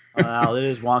 Well, it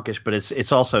is wonkish, but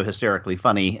it's also hysterically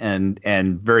funny and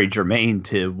very germane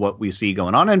to what we see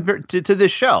going on and to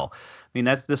this show. I mean,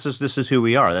 this is who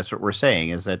we are. That's what we're saying,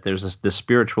 is that there's this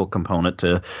spiritual component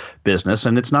to business,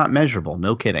 and it's not measurable.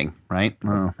 No kidding, right?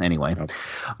 Well, anyway,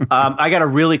 I got a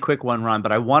really quick one, Ron,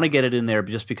 but I want to get it in there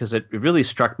just because it really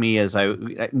struck me as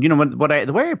the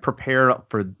way I prepare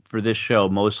for this show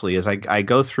mostly is I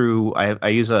go through. I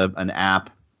use an app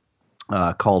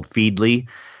called Feedly.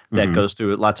 that goes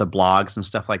through lots of blogs and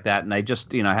stuff like that. And I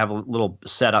just, I have a little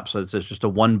setup. So it's just a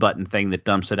one button thing that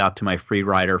dumps it out to my free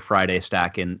rider Friday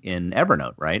stack in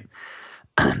Evernote. Right.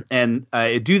 And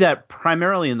I do that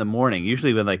primarily in the morning,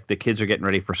 usually when like the kids are getting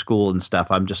ready for school and stuff.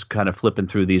 I'm just kind of flipping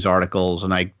through these articles,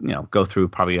 and I go through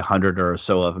probably 100 or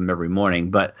so of them every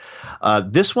morning. But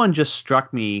this one just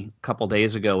struck me a couple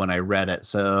days ago when I read it.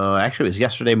 So actually, it was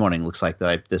yesterday morning. Looks like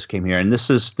this came here, and this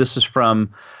is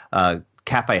from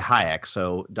Cafe Hayek,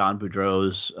 so Don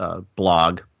Boudreaux's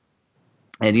blog.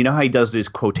 And you know how he does these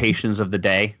quotations of the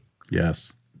day?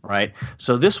 Yes. Right.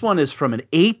 So this one is from an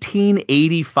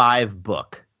 1885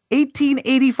 book.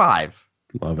 1885.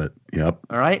 Love it. Yep.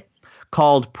 All right.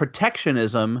 Called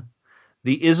Protectionism,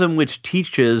 the ism which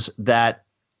teaches that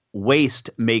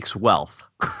waste makes wealth.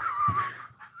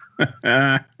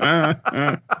 Okay.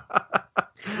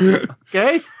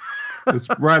 It's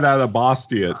right out of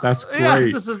Bastiat. That's great.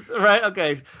 Yes, this is right.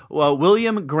 Okay. Well,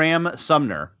 William Graham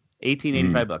Sumner,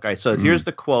 1885 book. All right. So here's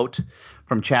the quote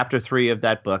from chapter 3 of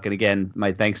that book. And again,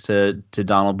 my thanks to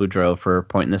Donald Boudreaux for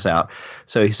pointing this out.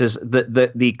 So he says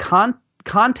the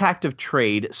contact of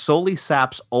trade solely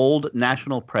saps old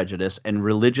national prejudice and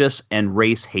religious and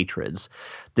race hatreds.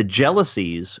 The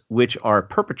jealousies which are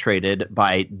perpetrated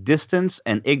by distance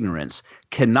and ignorance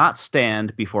cannot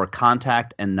stand before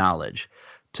contact and knowledge.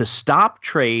 To stop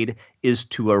trade is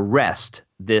to arrest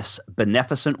this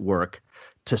beneficent work,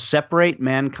 to separate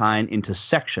mankind into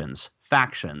sections,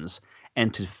 factions,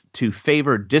 and to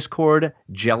favor discord,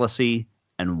 jealousy,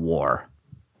 and war.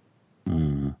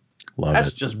 Love That's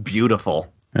it. just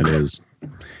beautiful. It is.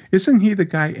 Isn't he the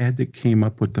guy, Ed, that came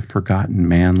up with the Forgotten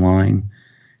Man line?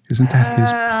 Isn't that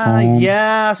his poem?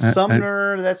 Yeah,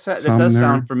 Sumner. That does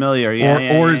sound familiar.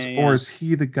 Yeah, or is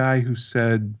he the guy who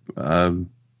said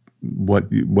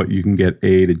what you can get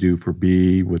A to do for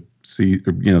B with C,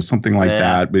 something like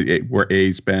that, where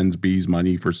A spends B's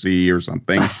money for C or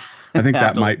something. I think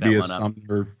that might be a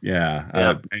Sumner.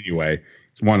 Yeah. Anyway,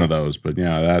 it's one of those, but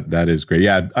yeah, that is great.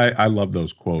 Yeah. I love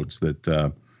those quotes that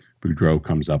Boudreaux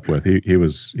comes up with. He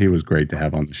was great to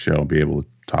have on the show and be able to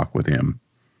talk with him.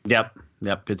 Yep.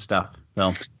 Good stuff.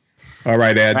 Well, all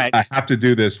right, Ed, right. I have to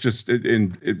do this just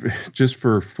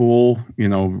for full,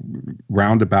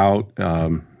 roundabout,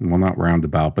 not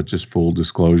roundabout, but just full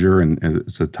disclosure. And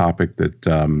it's a topic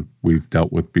that we've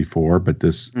dealt with before, but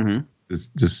this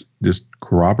just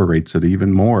corroborates it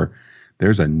even more.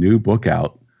 There's a new book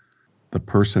out, The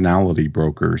Personality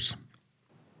Brokers.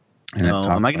 And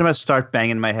am I going to start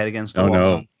banging my head against the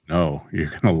wall? No, you're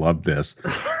going to love this.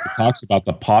 It talks about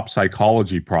the pop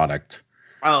psychology product.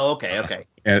 Oh, okay.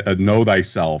 And know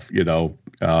thyself,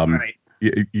 Right.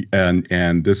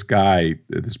 And this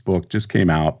book just came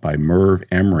out by Merv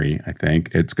Emery, I think.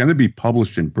 It's going to be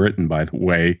published in Britain, by the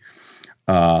way.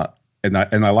 And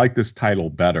I like this title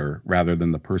better rather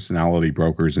than The Personality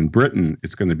Brokers. In Britain,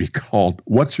 it's going to be called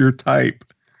What's Your Type?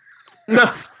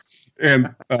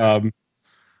 And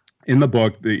in the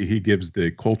book, he gives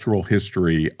the cultural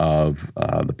history of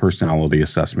the personality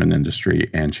assessment industry,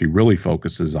 and she really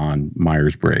focuses on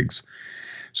Myers-Briggs.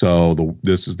 So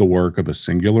this is the work of a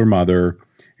singular mother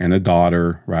and a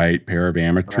daughter, right? Pair of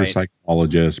amateur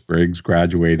psychologists. Briggs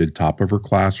graduated top of her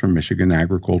class from Michigan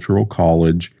Agricultural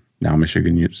College, now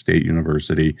Michigan State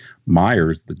University.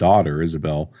 Myers, the daughter,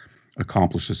 Isabel,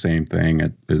 accomplished the same thing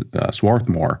at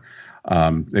Swarthmore.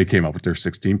 They came up with their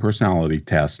 16 personality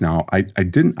tests. Now, I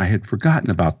had forgotten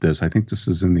about this. I think this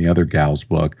is in the other gal's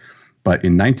book. But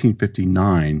in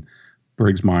 1959,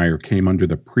 Briggs-Meyer came under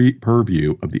the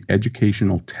purview of the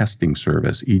Educational Testing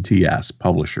Service, ETS,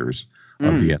 publishers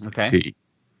of the SAT. Okay.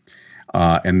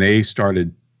 And they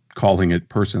started calling it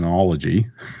personology.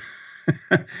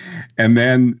 And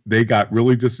then they got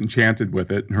really disenchanted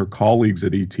with it, and her colleagues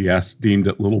at ETS deemed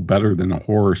it little better than a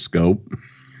horoscope.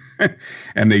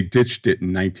 And they ditched it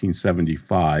in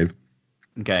 1975.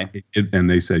 Okay. And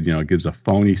they said, it gives a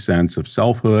phony sense of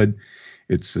selfhood,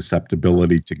 its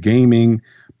susceptibility to gaming,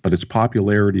 but its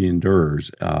popularity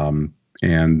endures.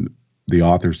 And the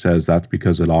author says that's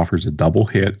because it offers a double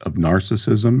hit of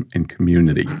narcissism and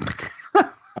community.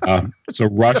 It's a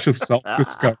rush of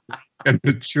self-discovery and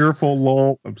the cheerful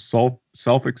lull of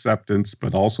self-acceptance,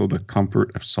 but also the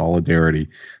comfort of solidarity.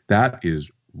 That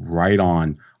is right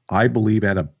on. I believe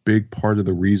that a big part of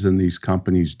the reason these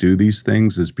companies do these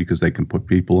things is because they can put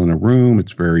people in a room.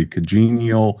 It's very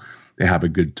congenial. They have a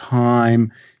good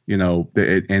time, and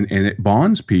it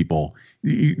bonds people.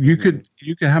 You could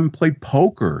have them play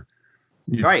poker,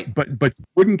 right? But you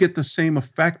wouldn't get the same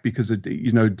effect because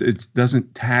it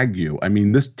doesn't tag you. I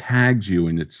mean, this tags you,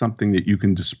 and it's something that you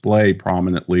can display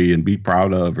prominently and be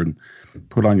proud of and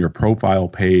put on your profile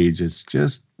page. This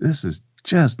is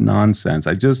just nonsense.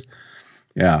 This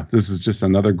is just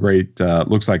another great,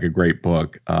 looks like a great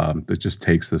book that just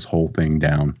takes this whole thing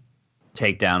down.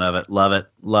 Takedown of it.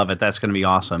 Love it. That's going to be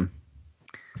awesome.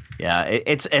 Yeah,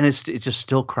 it just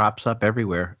still crops up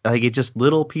everywhere. Like it just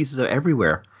little pieces of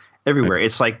everywhere.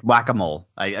 It's like whack-a-mole.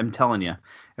 I'm telling you.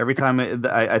 Every time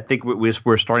I think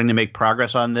we're starting to make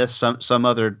progress on this, some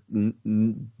other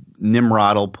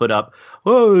Nimrod will put up,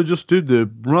 oh, I just did the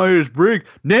Myers-Briggs.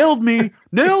 Nailed me.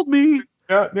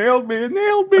 Yeah, nailed me. Then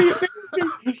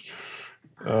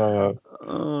I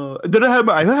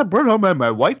had Burnham and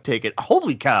my wife take it.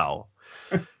 Holy cow.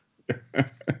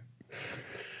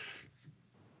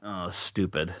 Oh,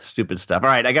 stupid stuff. All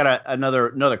right, I got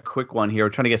another quick one here. We're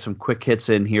trying to get some quick hits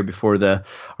in here before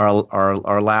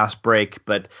our last break.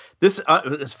 But this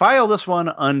file this one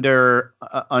under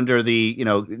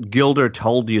the Gilder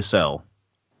told you so.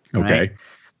 Okay. Right?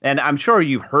 And I'm sure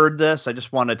you've heard this. I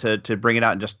just wanted to bring it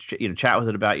out and just chat with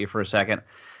it about you for a second.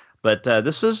 But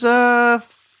this is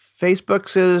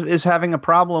Facebook is having a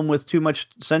problem with too much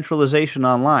centralization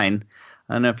online.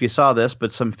 I don't know if you saw this,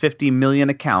 but some 50 million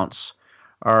accounts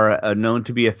are known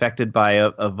to be affected by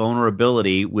a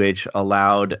vulnerability which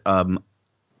allowed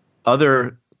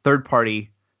other third parties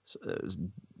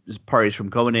from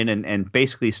going in and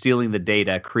basically stealing the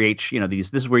data. Create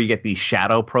this is where you get these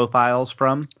shadow profiles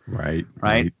from, right?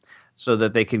 So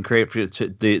that they can create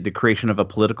the creation of a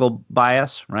political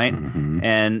bias, right? Mm-hmm.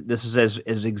 And this has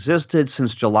existed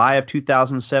since July of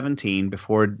 2017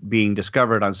 before being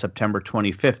discovered on September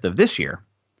 25th of this year.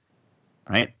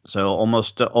 Right, so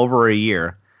almost over a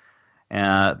year,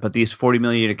 but these 40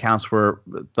 million accounts were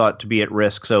thought to be at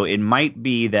risk. So it might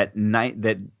be that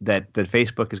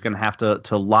Facebook is going to have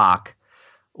to lock,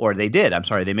 or they did. I'm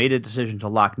sorry, they made a decision to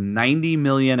lock 90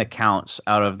 million accounts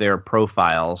out of their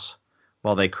profiles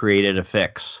while they created a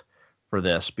fix for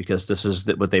this, because this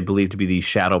is what they believe to be these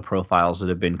shadow profiles that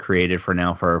have been created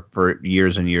for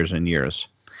years and years and years.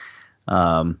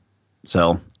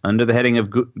 So under the heading of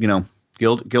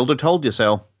Gilder told you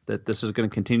so, that this is going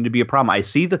to continue to be a problem. I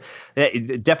see the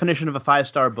definition of a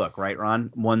 5-star book, right, Ron?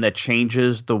 One that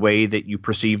changes the way that you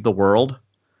perceive the world.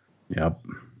 Yep.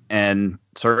 And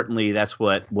certainly that's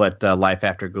what Life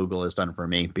After Google has done for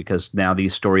me, because now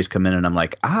these stories come in and I'm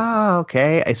like,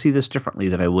 okay, I see this differently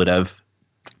than I would have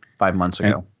 5 months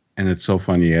ago. And it's so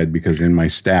funny, Ed, because in my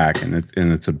stack, and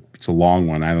it's a long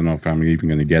one. I don't know if I'm even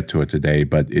going to get to it today,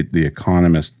 but The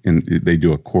Economist, they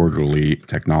do a quarterly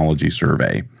technology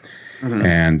survey. Mm-hmm.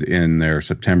 And in their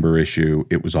September issue,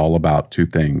 it was all about two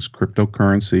things,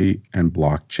 cryptocurrency and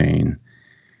blockchain.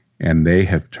 And they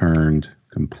have turned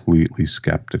completely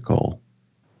skeptical,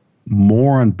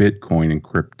 more on Bitcoin and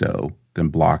crypto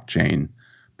than blockchain,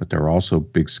 but they're also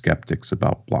big skeptics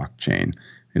about blockchain.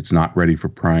 It's not ready for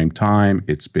prime time.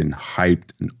 It's been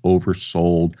hyped and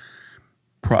oversold.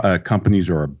 Companies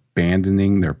are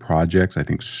abandoning their projects. I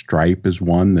think Stripe is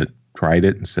one that tried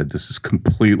it and said this is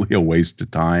completely a waste of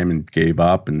time and gave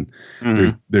up. And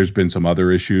there's been some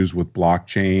other issues with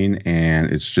blockchain,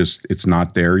 and it's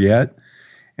not there yet.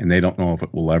 And they don't know if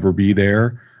it will ever be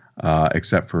there,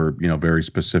 except for very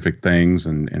specific things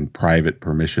and private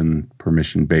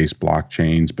permission-based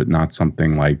blockchains, but not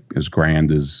something like as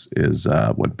grand as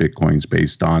what Bitcoin's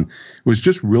based on. It was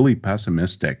just really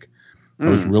pessimistic. I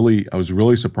was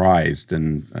really surprised,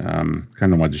 and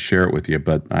kind of wanted to share it with you.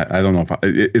 But I don't know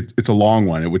if it's a long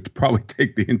one. It would probably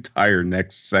take the entire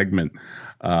next segment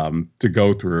to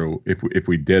go through if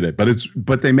we did it.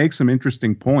 But they make some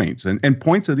interesting points, and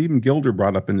points that even Gilder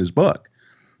brought up in his book.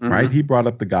 Mm-hmm. Right, he brought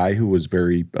up the guy who was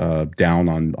very down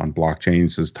on blockchain.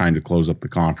 Says time to close up the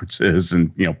conferences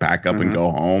and pack up and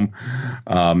go home.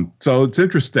 So it's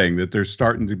interesting that there's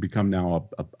starting to become now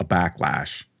a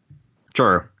backlash.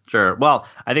 Sure. Well,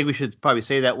 I think we should probably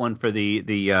say that one for the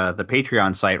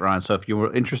Patreon site, Ron. So if you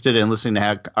were interested in listening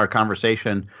to our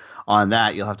conversation on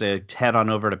that, you'll have to head on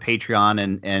over to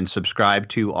Patreon and subscribe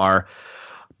to our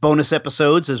bonus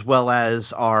episodes, as well as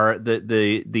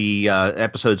the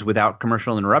episodes without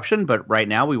commercial interruption. But right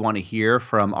now, we want to hear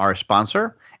from our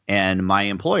sponsor and my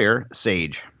employer,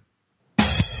 Sage.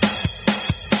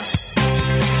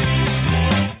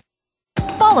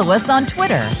 Follow us on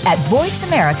Twitter at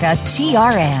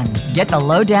VoiceAmericaTRN. Get the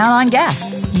lowdown on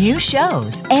guests, new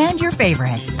shows, and your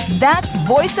favorites. That's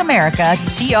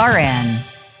VoiceAmericaTRN.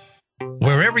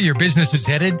 Wherever your business is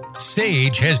headed,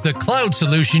 Sage has the cloud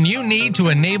solution you need to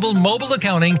enable mobile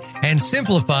accounting and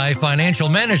simplify financial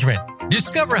management.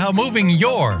 Discover how moving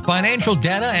your financial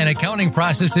data and accounting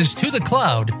processes to the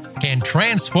cloud can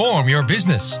transform your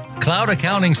business. Cloud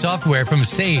accounting software from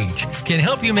Sage can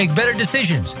help you make better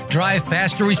decisions, drive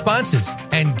faster responses,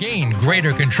 and gain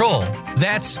greater control.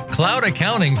 That's cloud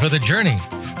accounting for the journey.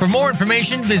 For more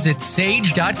information, visit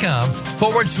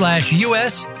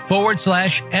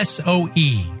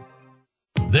sage.com/US/SOE.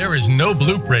 There is no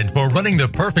blueprint for running the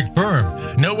perfect firm,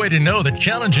 no way to know the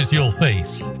challenges you'll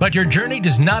face. But your journey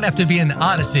does not have to be an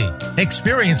odyssey.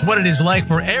 Experience what it is like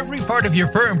for every part of your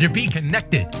firm to be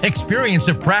connected. Experience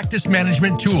a practice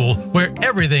management tool where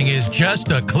everything is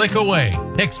just a click away.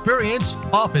 Experience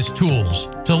Office Tools.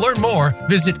 To learn more,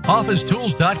 visit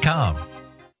officetools.com.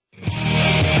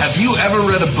 Have you ever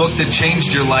read a book that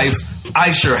changed your life?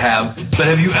 I sure have. But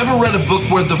have you ever read a book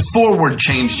where the foreword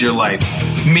changed your life?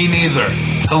 Me neither.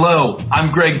 Hello,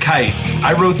 I'm Greg Kite.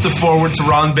 I wrote the foreword to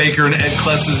Ron Baker and Ed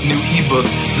Kless's new ebook,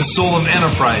 The Soul of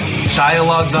Enterprise,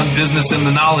 Dialogues on Business and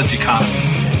the Knowledge Economy.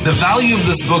 The value of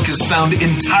this book is found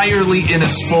entirely in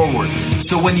its foreword.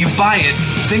 So when you buy it,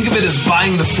 think of it as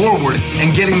buying the foreword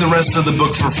and getting the rest of the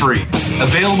book for free.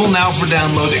 Available now for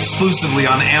download exclusively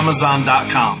on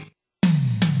Amazon.com.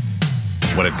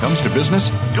 When it comes to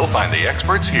business, you'll find the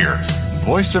experts here.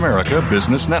 Voice America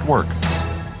Business Network.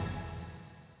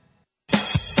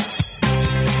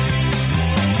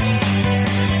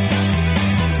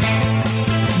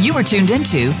 You are tuned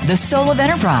into The Soul of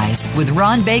Enterprise with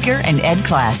Ron Baker and Ed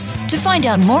Kless. To find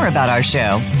out more about our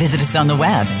show, visit us on the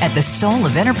web at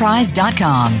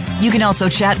thesoulofenterprise.com. You can also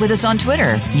chat with us on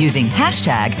Twitter using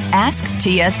hashtag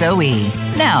AskTSOE.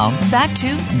 Now, back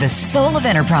to The Soul of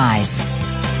Enterprise.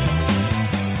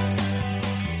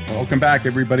 Welcome back,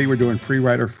 everybody. We're doing Free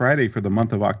Rider Friday for the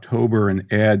month of October, and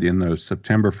Ed, in the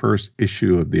September 1st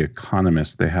issue of The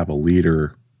Economist, they have a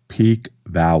leader, Peak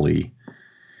Valley. And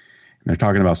they're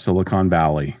talking about Silicon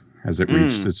Valley as it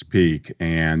reached its peak.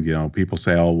 And, you know, people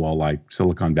say, oh, well, like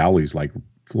Silicon Valley's like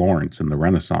Florence in the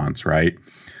Renaissance, right?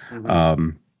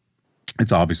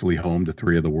 It's obviously home to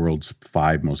 3 of the world's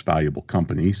 5 most valuable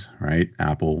companies, right?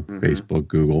 Apple, Facebook,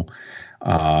 Google.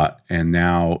 And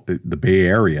now the Bay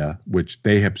Area, which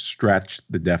they have stretched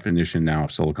the definition now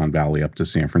of Silicon Valley up to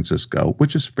San Francisco,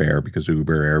 which is fair because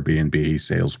Uber, Airbnb,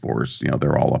 Salesforce, you know,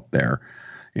 they're all up there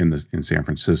in San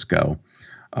Francisco.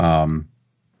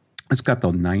 It's got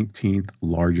the 19th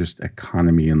largest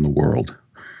economy in the world,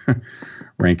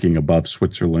 ranking above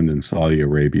Switzerland and Saudi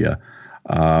Arabia.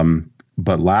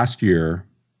 But last year,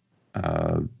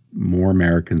 more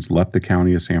Americans left the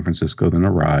county of San Francisco than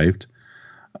arrived.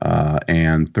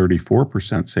 And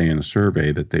 34% say in a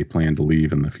survey that they plan to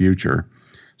leave in the future.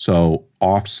 So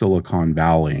off Silicon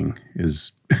Valley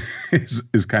is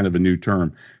kind of a new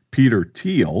term. Peter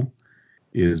Thiel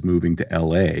is moving to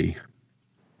LA.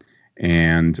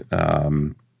 And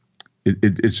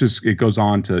it goes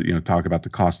on to, you know, talk about the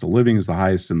cost of living is the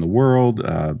highest in the world.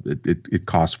 It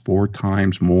costs 4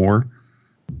 times more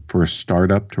for a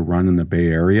startup to run in the Bay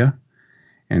Area.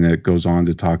 And it goes on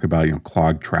to talk about, you know,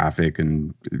 clogged traffic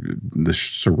and the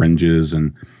syringes.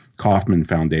 And Kauffman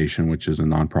Foundation, which is a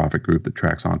nonprofit group that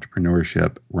tracks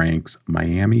entrepreneurship, ranks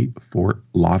Miami-Fort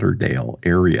Lauderdale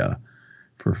area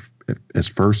as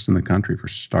first in the country for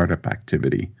startup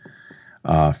activity.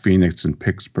 Phoenix and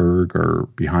Pittsburgh are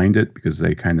behind it because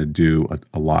they kind of do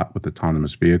a lot with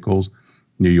autonomous vehicles.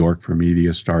 New York for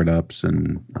media startups,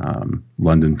 and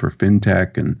London for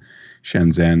fintech, and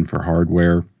Shenzhen for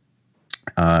hardware.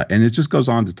 And it just goes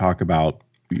on to talk about,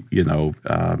 you know,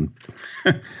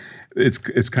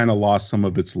 it's kind of lost some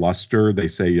of its luster. They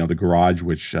say, you know, the garage,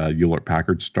 which Hewlett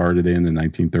Packard started in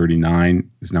 1939,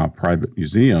 is now a private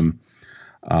museum.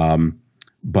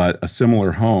 But a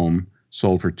similar home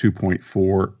sold for $2.4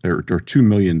 or $2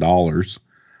 million,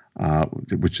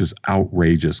 which is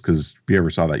outrageous because if you ever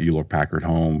saw that Hewlett Packard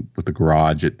home with the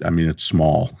garage, it's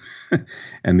small.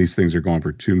 And these things are going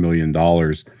for $2 million.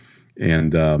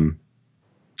 And,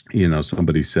 you know,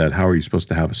 somebody said, how are you supposed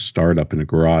to have a startup in a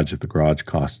garage if the garage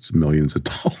costs millions of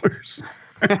dollars?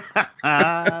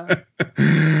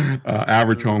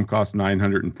 Average home costs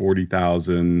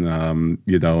 $940,000,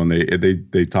 you know, and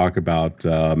they talk about,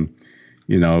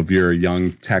 you know, if you're a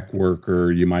young tech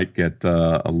worker, you might get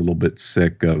a little bit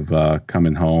sick of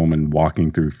coming home and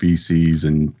walking through feces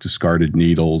and discarded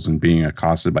needles and being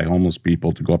accosted by homeless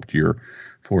people to go up to your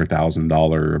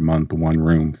 $4,000 a month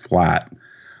one-room flat.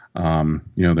 You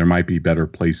know, there might be better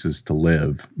places to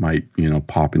live, might, you know,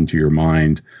 pop into your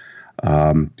mind.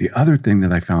 The other thing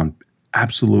that I found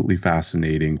absolutely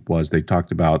fascinating was they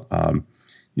talked about,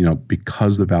 you know,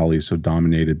 because the valley is so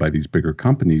dominated by these bigger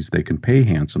companies, they can pay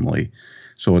handsomely.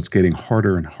 So it's getting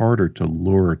harder and harder to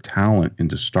lure talent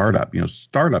into startup.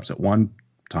 Startups at one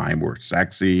time were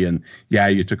sexy and yeah,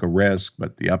 you took a risk,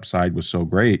 but the upside was so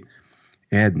great.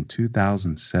 Ed, in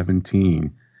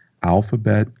 2017,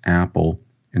 Alphabet, Apple,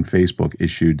 and Facebook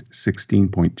issued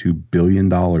 $16.2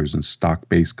 billion in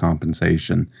stock-based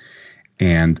compensation.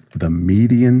 And the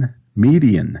median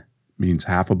means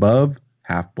half above,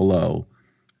 half below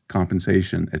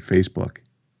compensation at Facebook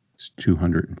is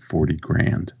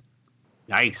 $240,000.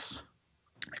 Nice.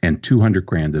 And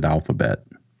 $200,000 at Alphabet.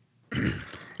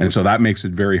 And so that makes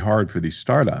it very hard for these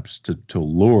startups to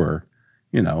lure,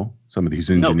 some of these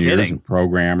engineers and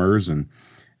programmers and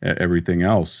everything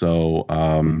else. So,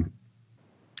 and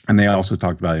they also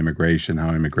talked about immigration,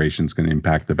 how immigration is going to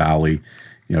impact the Valley,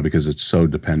 because it's so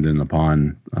dependent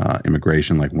upon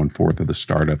immigration. Like 1/4 of the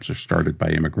startups are started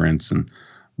by immigrants, and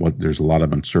there's a lot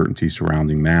of uncertainty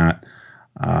surrounding that.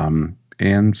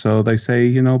 And so they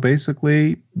say,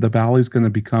 basically the Valley's going to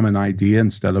become an idea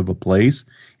instead of a place.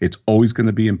 It's always going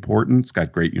to be important. It's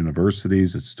got great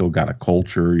universities. It's still got a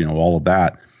culture, all of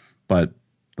that. But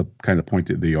the kind of point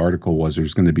of the article was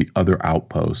there's going to be other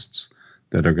outposts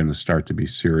that are going to start to be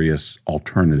serious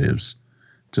alternatives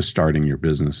to starting your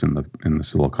business in the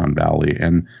Silicon Valley.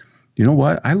 And you know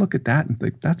what? I look at that and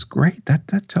think that's great. That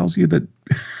tells you that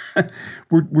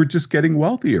we're just getting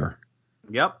wealthier.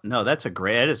 Yep. No, it's a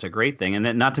great thing. And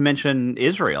then, not to mention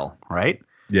Israel, right?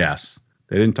 Yes.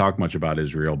 They didn't talk much about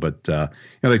Israel, but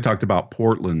they talked about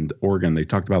Portland, Oregon. They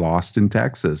talked about Austin,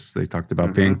 Texas. They talked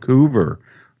about Vancouver,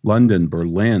 London,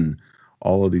 Berlin,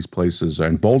 all of these places,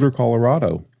 and Boulder,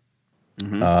 Colorado,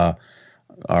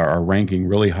 are ranking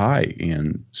really high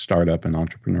in startup and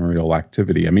entrepreneurial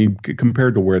activity. I mean,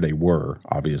 compared to where they were,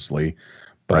 obviously,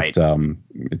 but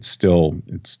it's still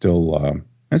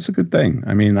that's a good thing.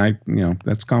 I mean,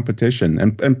 that's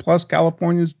competition, and plus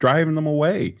California's driving them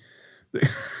away.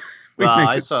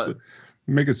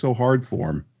 Make it so hard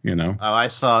for them, Oh, I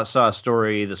saw a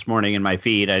story this morning in my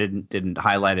feed. I didn't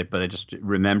highlight it, but I just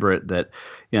remember it that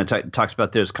talks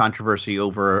about there's controversy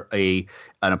over an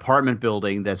apartment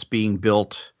building that's being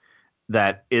built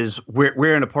that is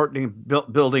where an apartment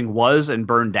building was and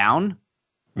burned down,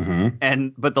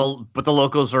 but the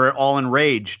locals are all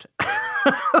enraged.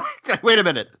 Wait a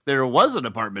minute, there was an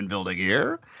apartment building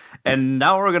here, and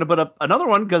now we're going to put up another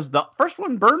one because the first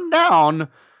one burned down.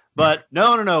 But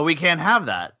no, we can't have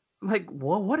that. Like,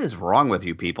 well, what is wrong with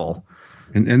you people?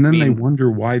 And then they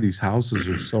wonder why these houses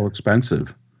are so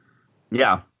expensive.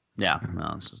 Yeah. No,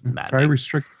 this is maddening. Try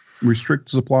restrict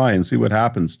supply and see what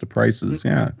happens to prices.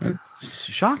 Yeah. It's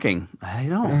shocking. I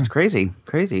know. It's crazy.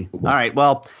 All right.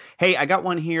 Well, hey, I got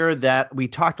one here that we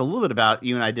talked a little bit about.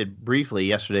 You and I did briefly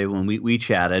yesterday when we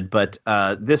chatted, but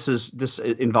this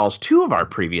involves two of our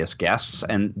previous guests,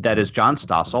 and that is John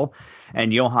Stossel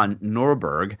and Johan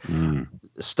Norberg.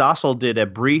 Stossel did a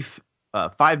brief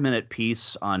 5-minute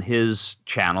piece on his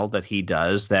channel that he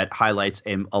does that highlights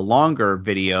a longer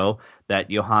video that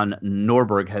Johan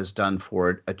Norberg has done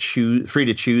for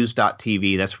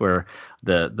freetochoose.tv. That's where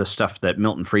the stuff that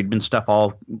Milton Friedman stuff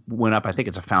all went up. I think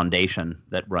it's a foundation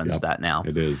that runs that now.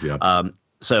 It is, yeah.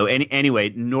 So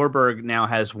anyway, Norberg now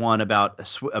has one about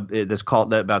that's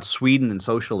called about Sweden and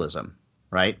socialism,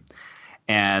 right?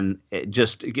 And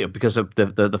just because of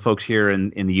the folks here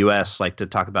in the U.S. like to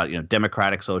talk about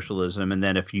democratic socialism, and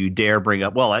then if you dare bring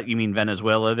up, well, you mean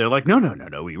Venezuela, they're like,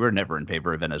 no, we were never in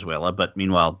favor of Venezuela, but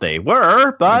meanwhile they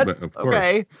were, but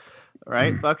okay,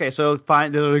 right, okay, so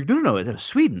fine. They're like, no, it's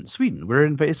Sweden, we're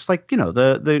in. It's like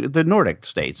the Nordic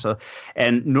states,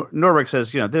 and Norberg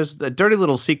says there's a dirty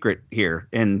little secret here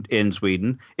in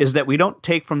Sweden is that we don't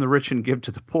take from the rich and give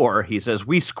to the poor. He says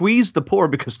we squeeze the poor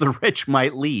because the rich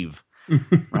might leave.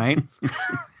 Right.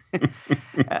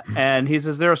 And he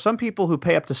says there are some people who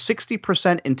pay up to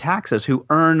 60% in taxes who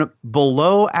earn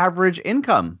below average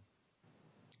income.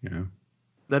 Yeah.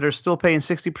 That are still paying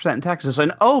 60% in taxes.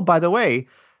 And oh, by the way,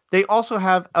 they also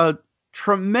have a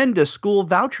tremendous school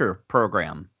voucher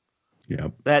program.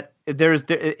 Yep. That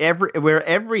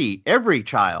every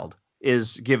child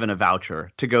is given a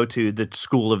voucher to go to the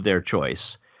school of their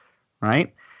choice.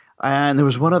 Right. And there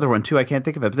was one other one too. I can't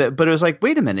think of it, but it was like,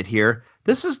 wait a minute here.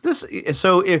 This.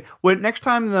 So when next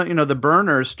time the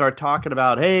burners start talking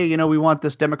about, hey, we want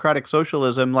this democratic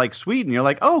socialism like Sweden, you're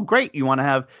like, oh, great, you want to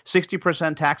have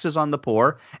 60% taxes on the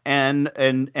poor and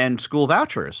school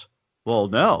vouchers. Well,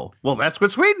 no. Well, that's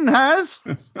what Sweden has.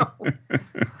 But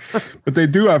they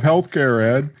do have healthcare,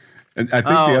 Ed, and I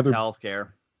think healthcare.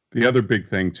 The other big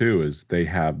thing too is they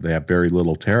have very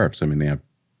little tariffs. I mean, they have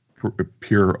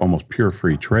almost pure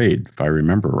free trade, if I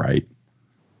remember right.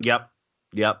 Yep.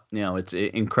 Yep.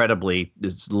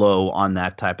 It's low on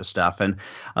that type of stuff. And,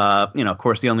 of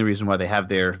course, the only reason why they have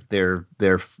their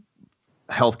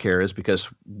healthcare is because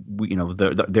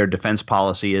their defense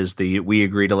policy is we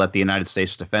agree to let the United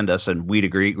States defend us, and we'd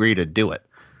agree to do it.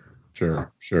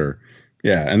 Sure.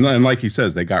 Yeah. And like he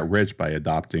says, they got rich by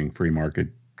adopting free market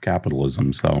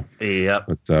capitalism. So, yep.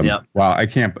 But, wow, I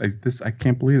can't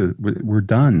believe it. We're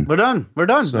done. We're done.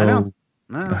 So, I know.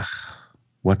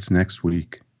 What's next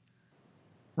week?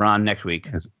 Ron, next week.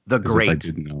 The great. I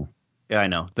didn't know. Yeah, I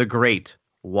know. The great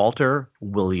Walter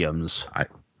Williams.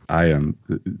 I am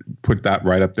put that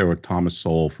right up there with Thomas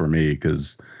Sowell for me,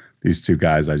 because these two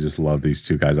guys, I just love these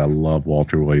two guys. I love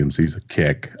Walter Williams. He's a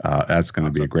kick. That's going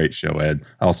to be a great show, Ed.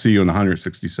 I'll see you in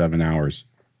 167 hours.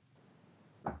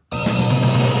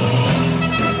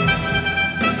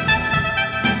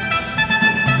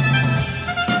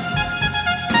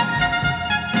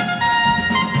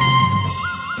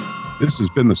 This has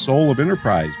been The Soul of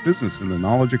Enterprise, Business in the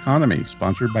Knowledge Economy,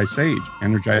 sponsored by Sage,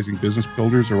 energizing business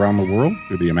builders around the world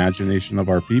through the imagination of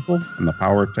our people and the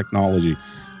power of technology.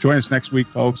 Join us next week,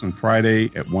 folks, on Friday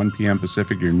at 1 p.m.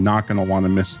 Pacific. You're not going to want to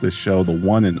miss this show, the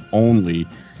one and only,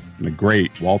 and the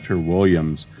great Walter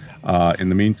Williams. In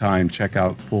the meantime, check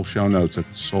out full show notes at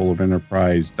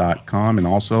thesoulofenterprise.com, and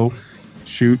also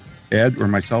shoot Ed or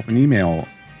myself an email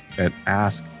at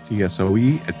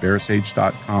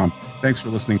asktsoe@verasage.com. Thanks for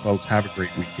listening, folks. Have a great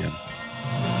weekend.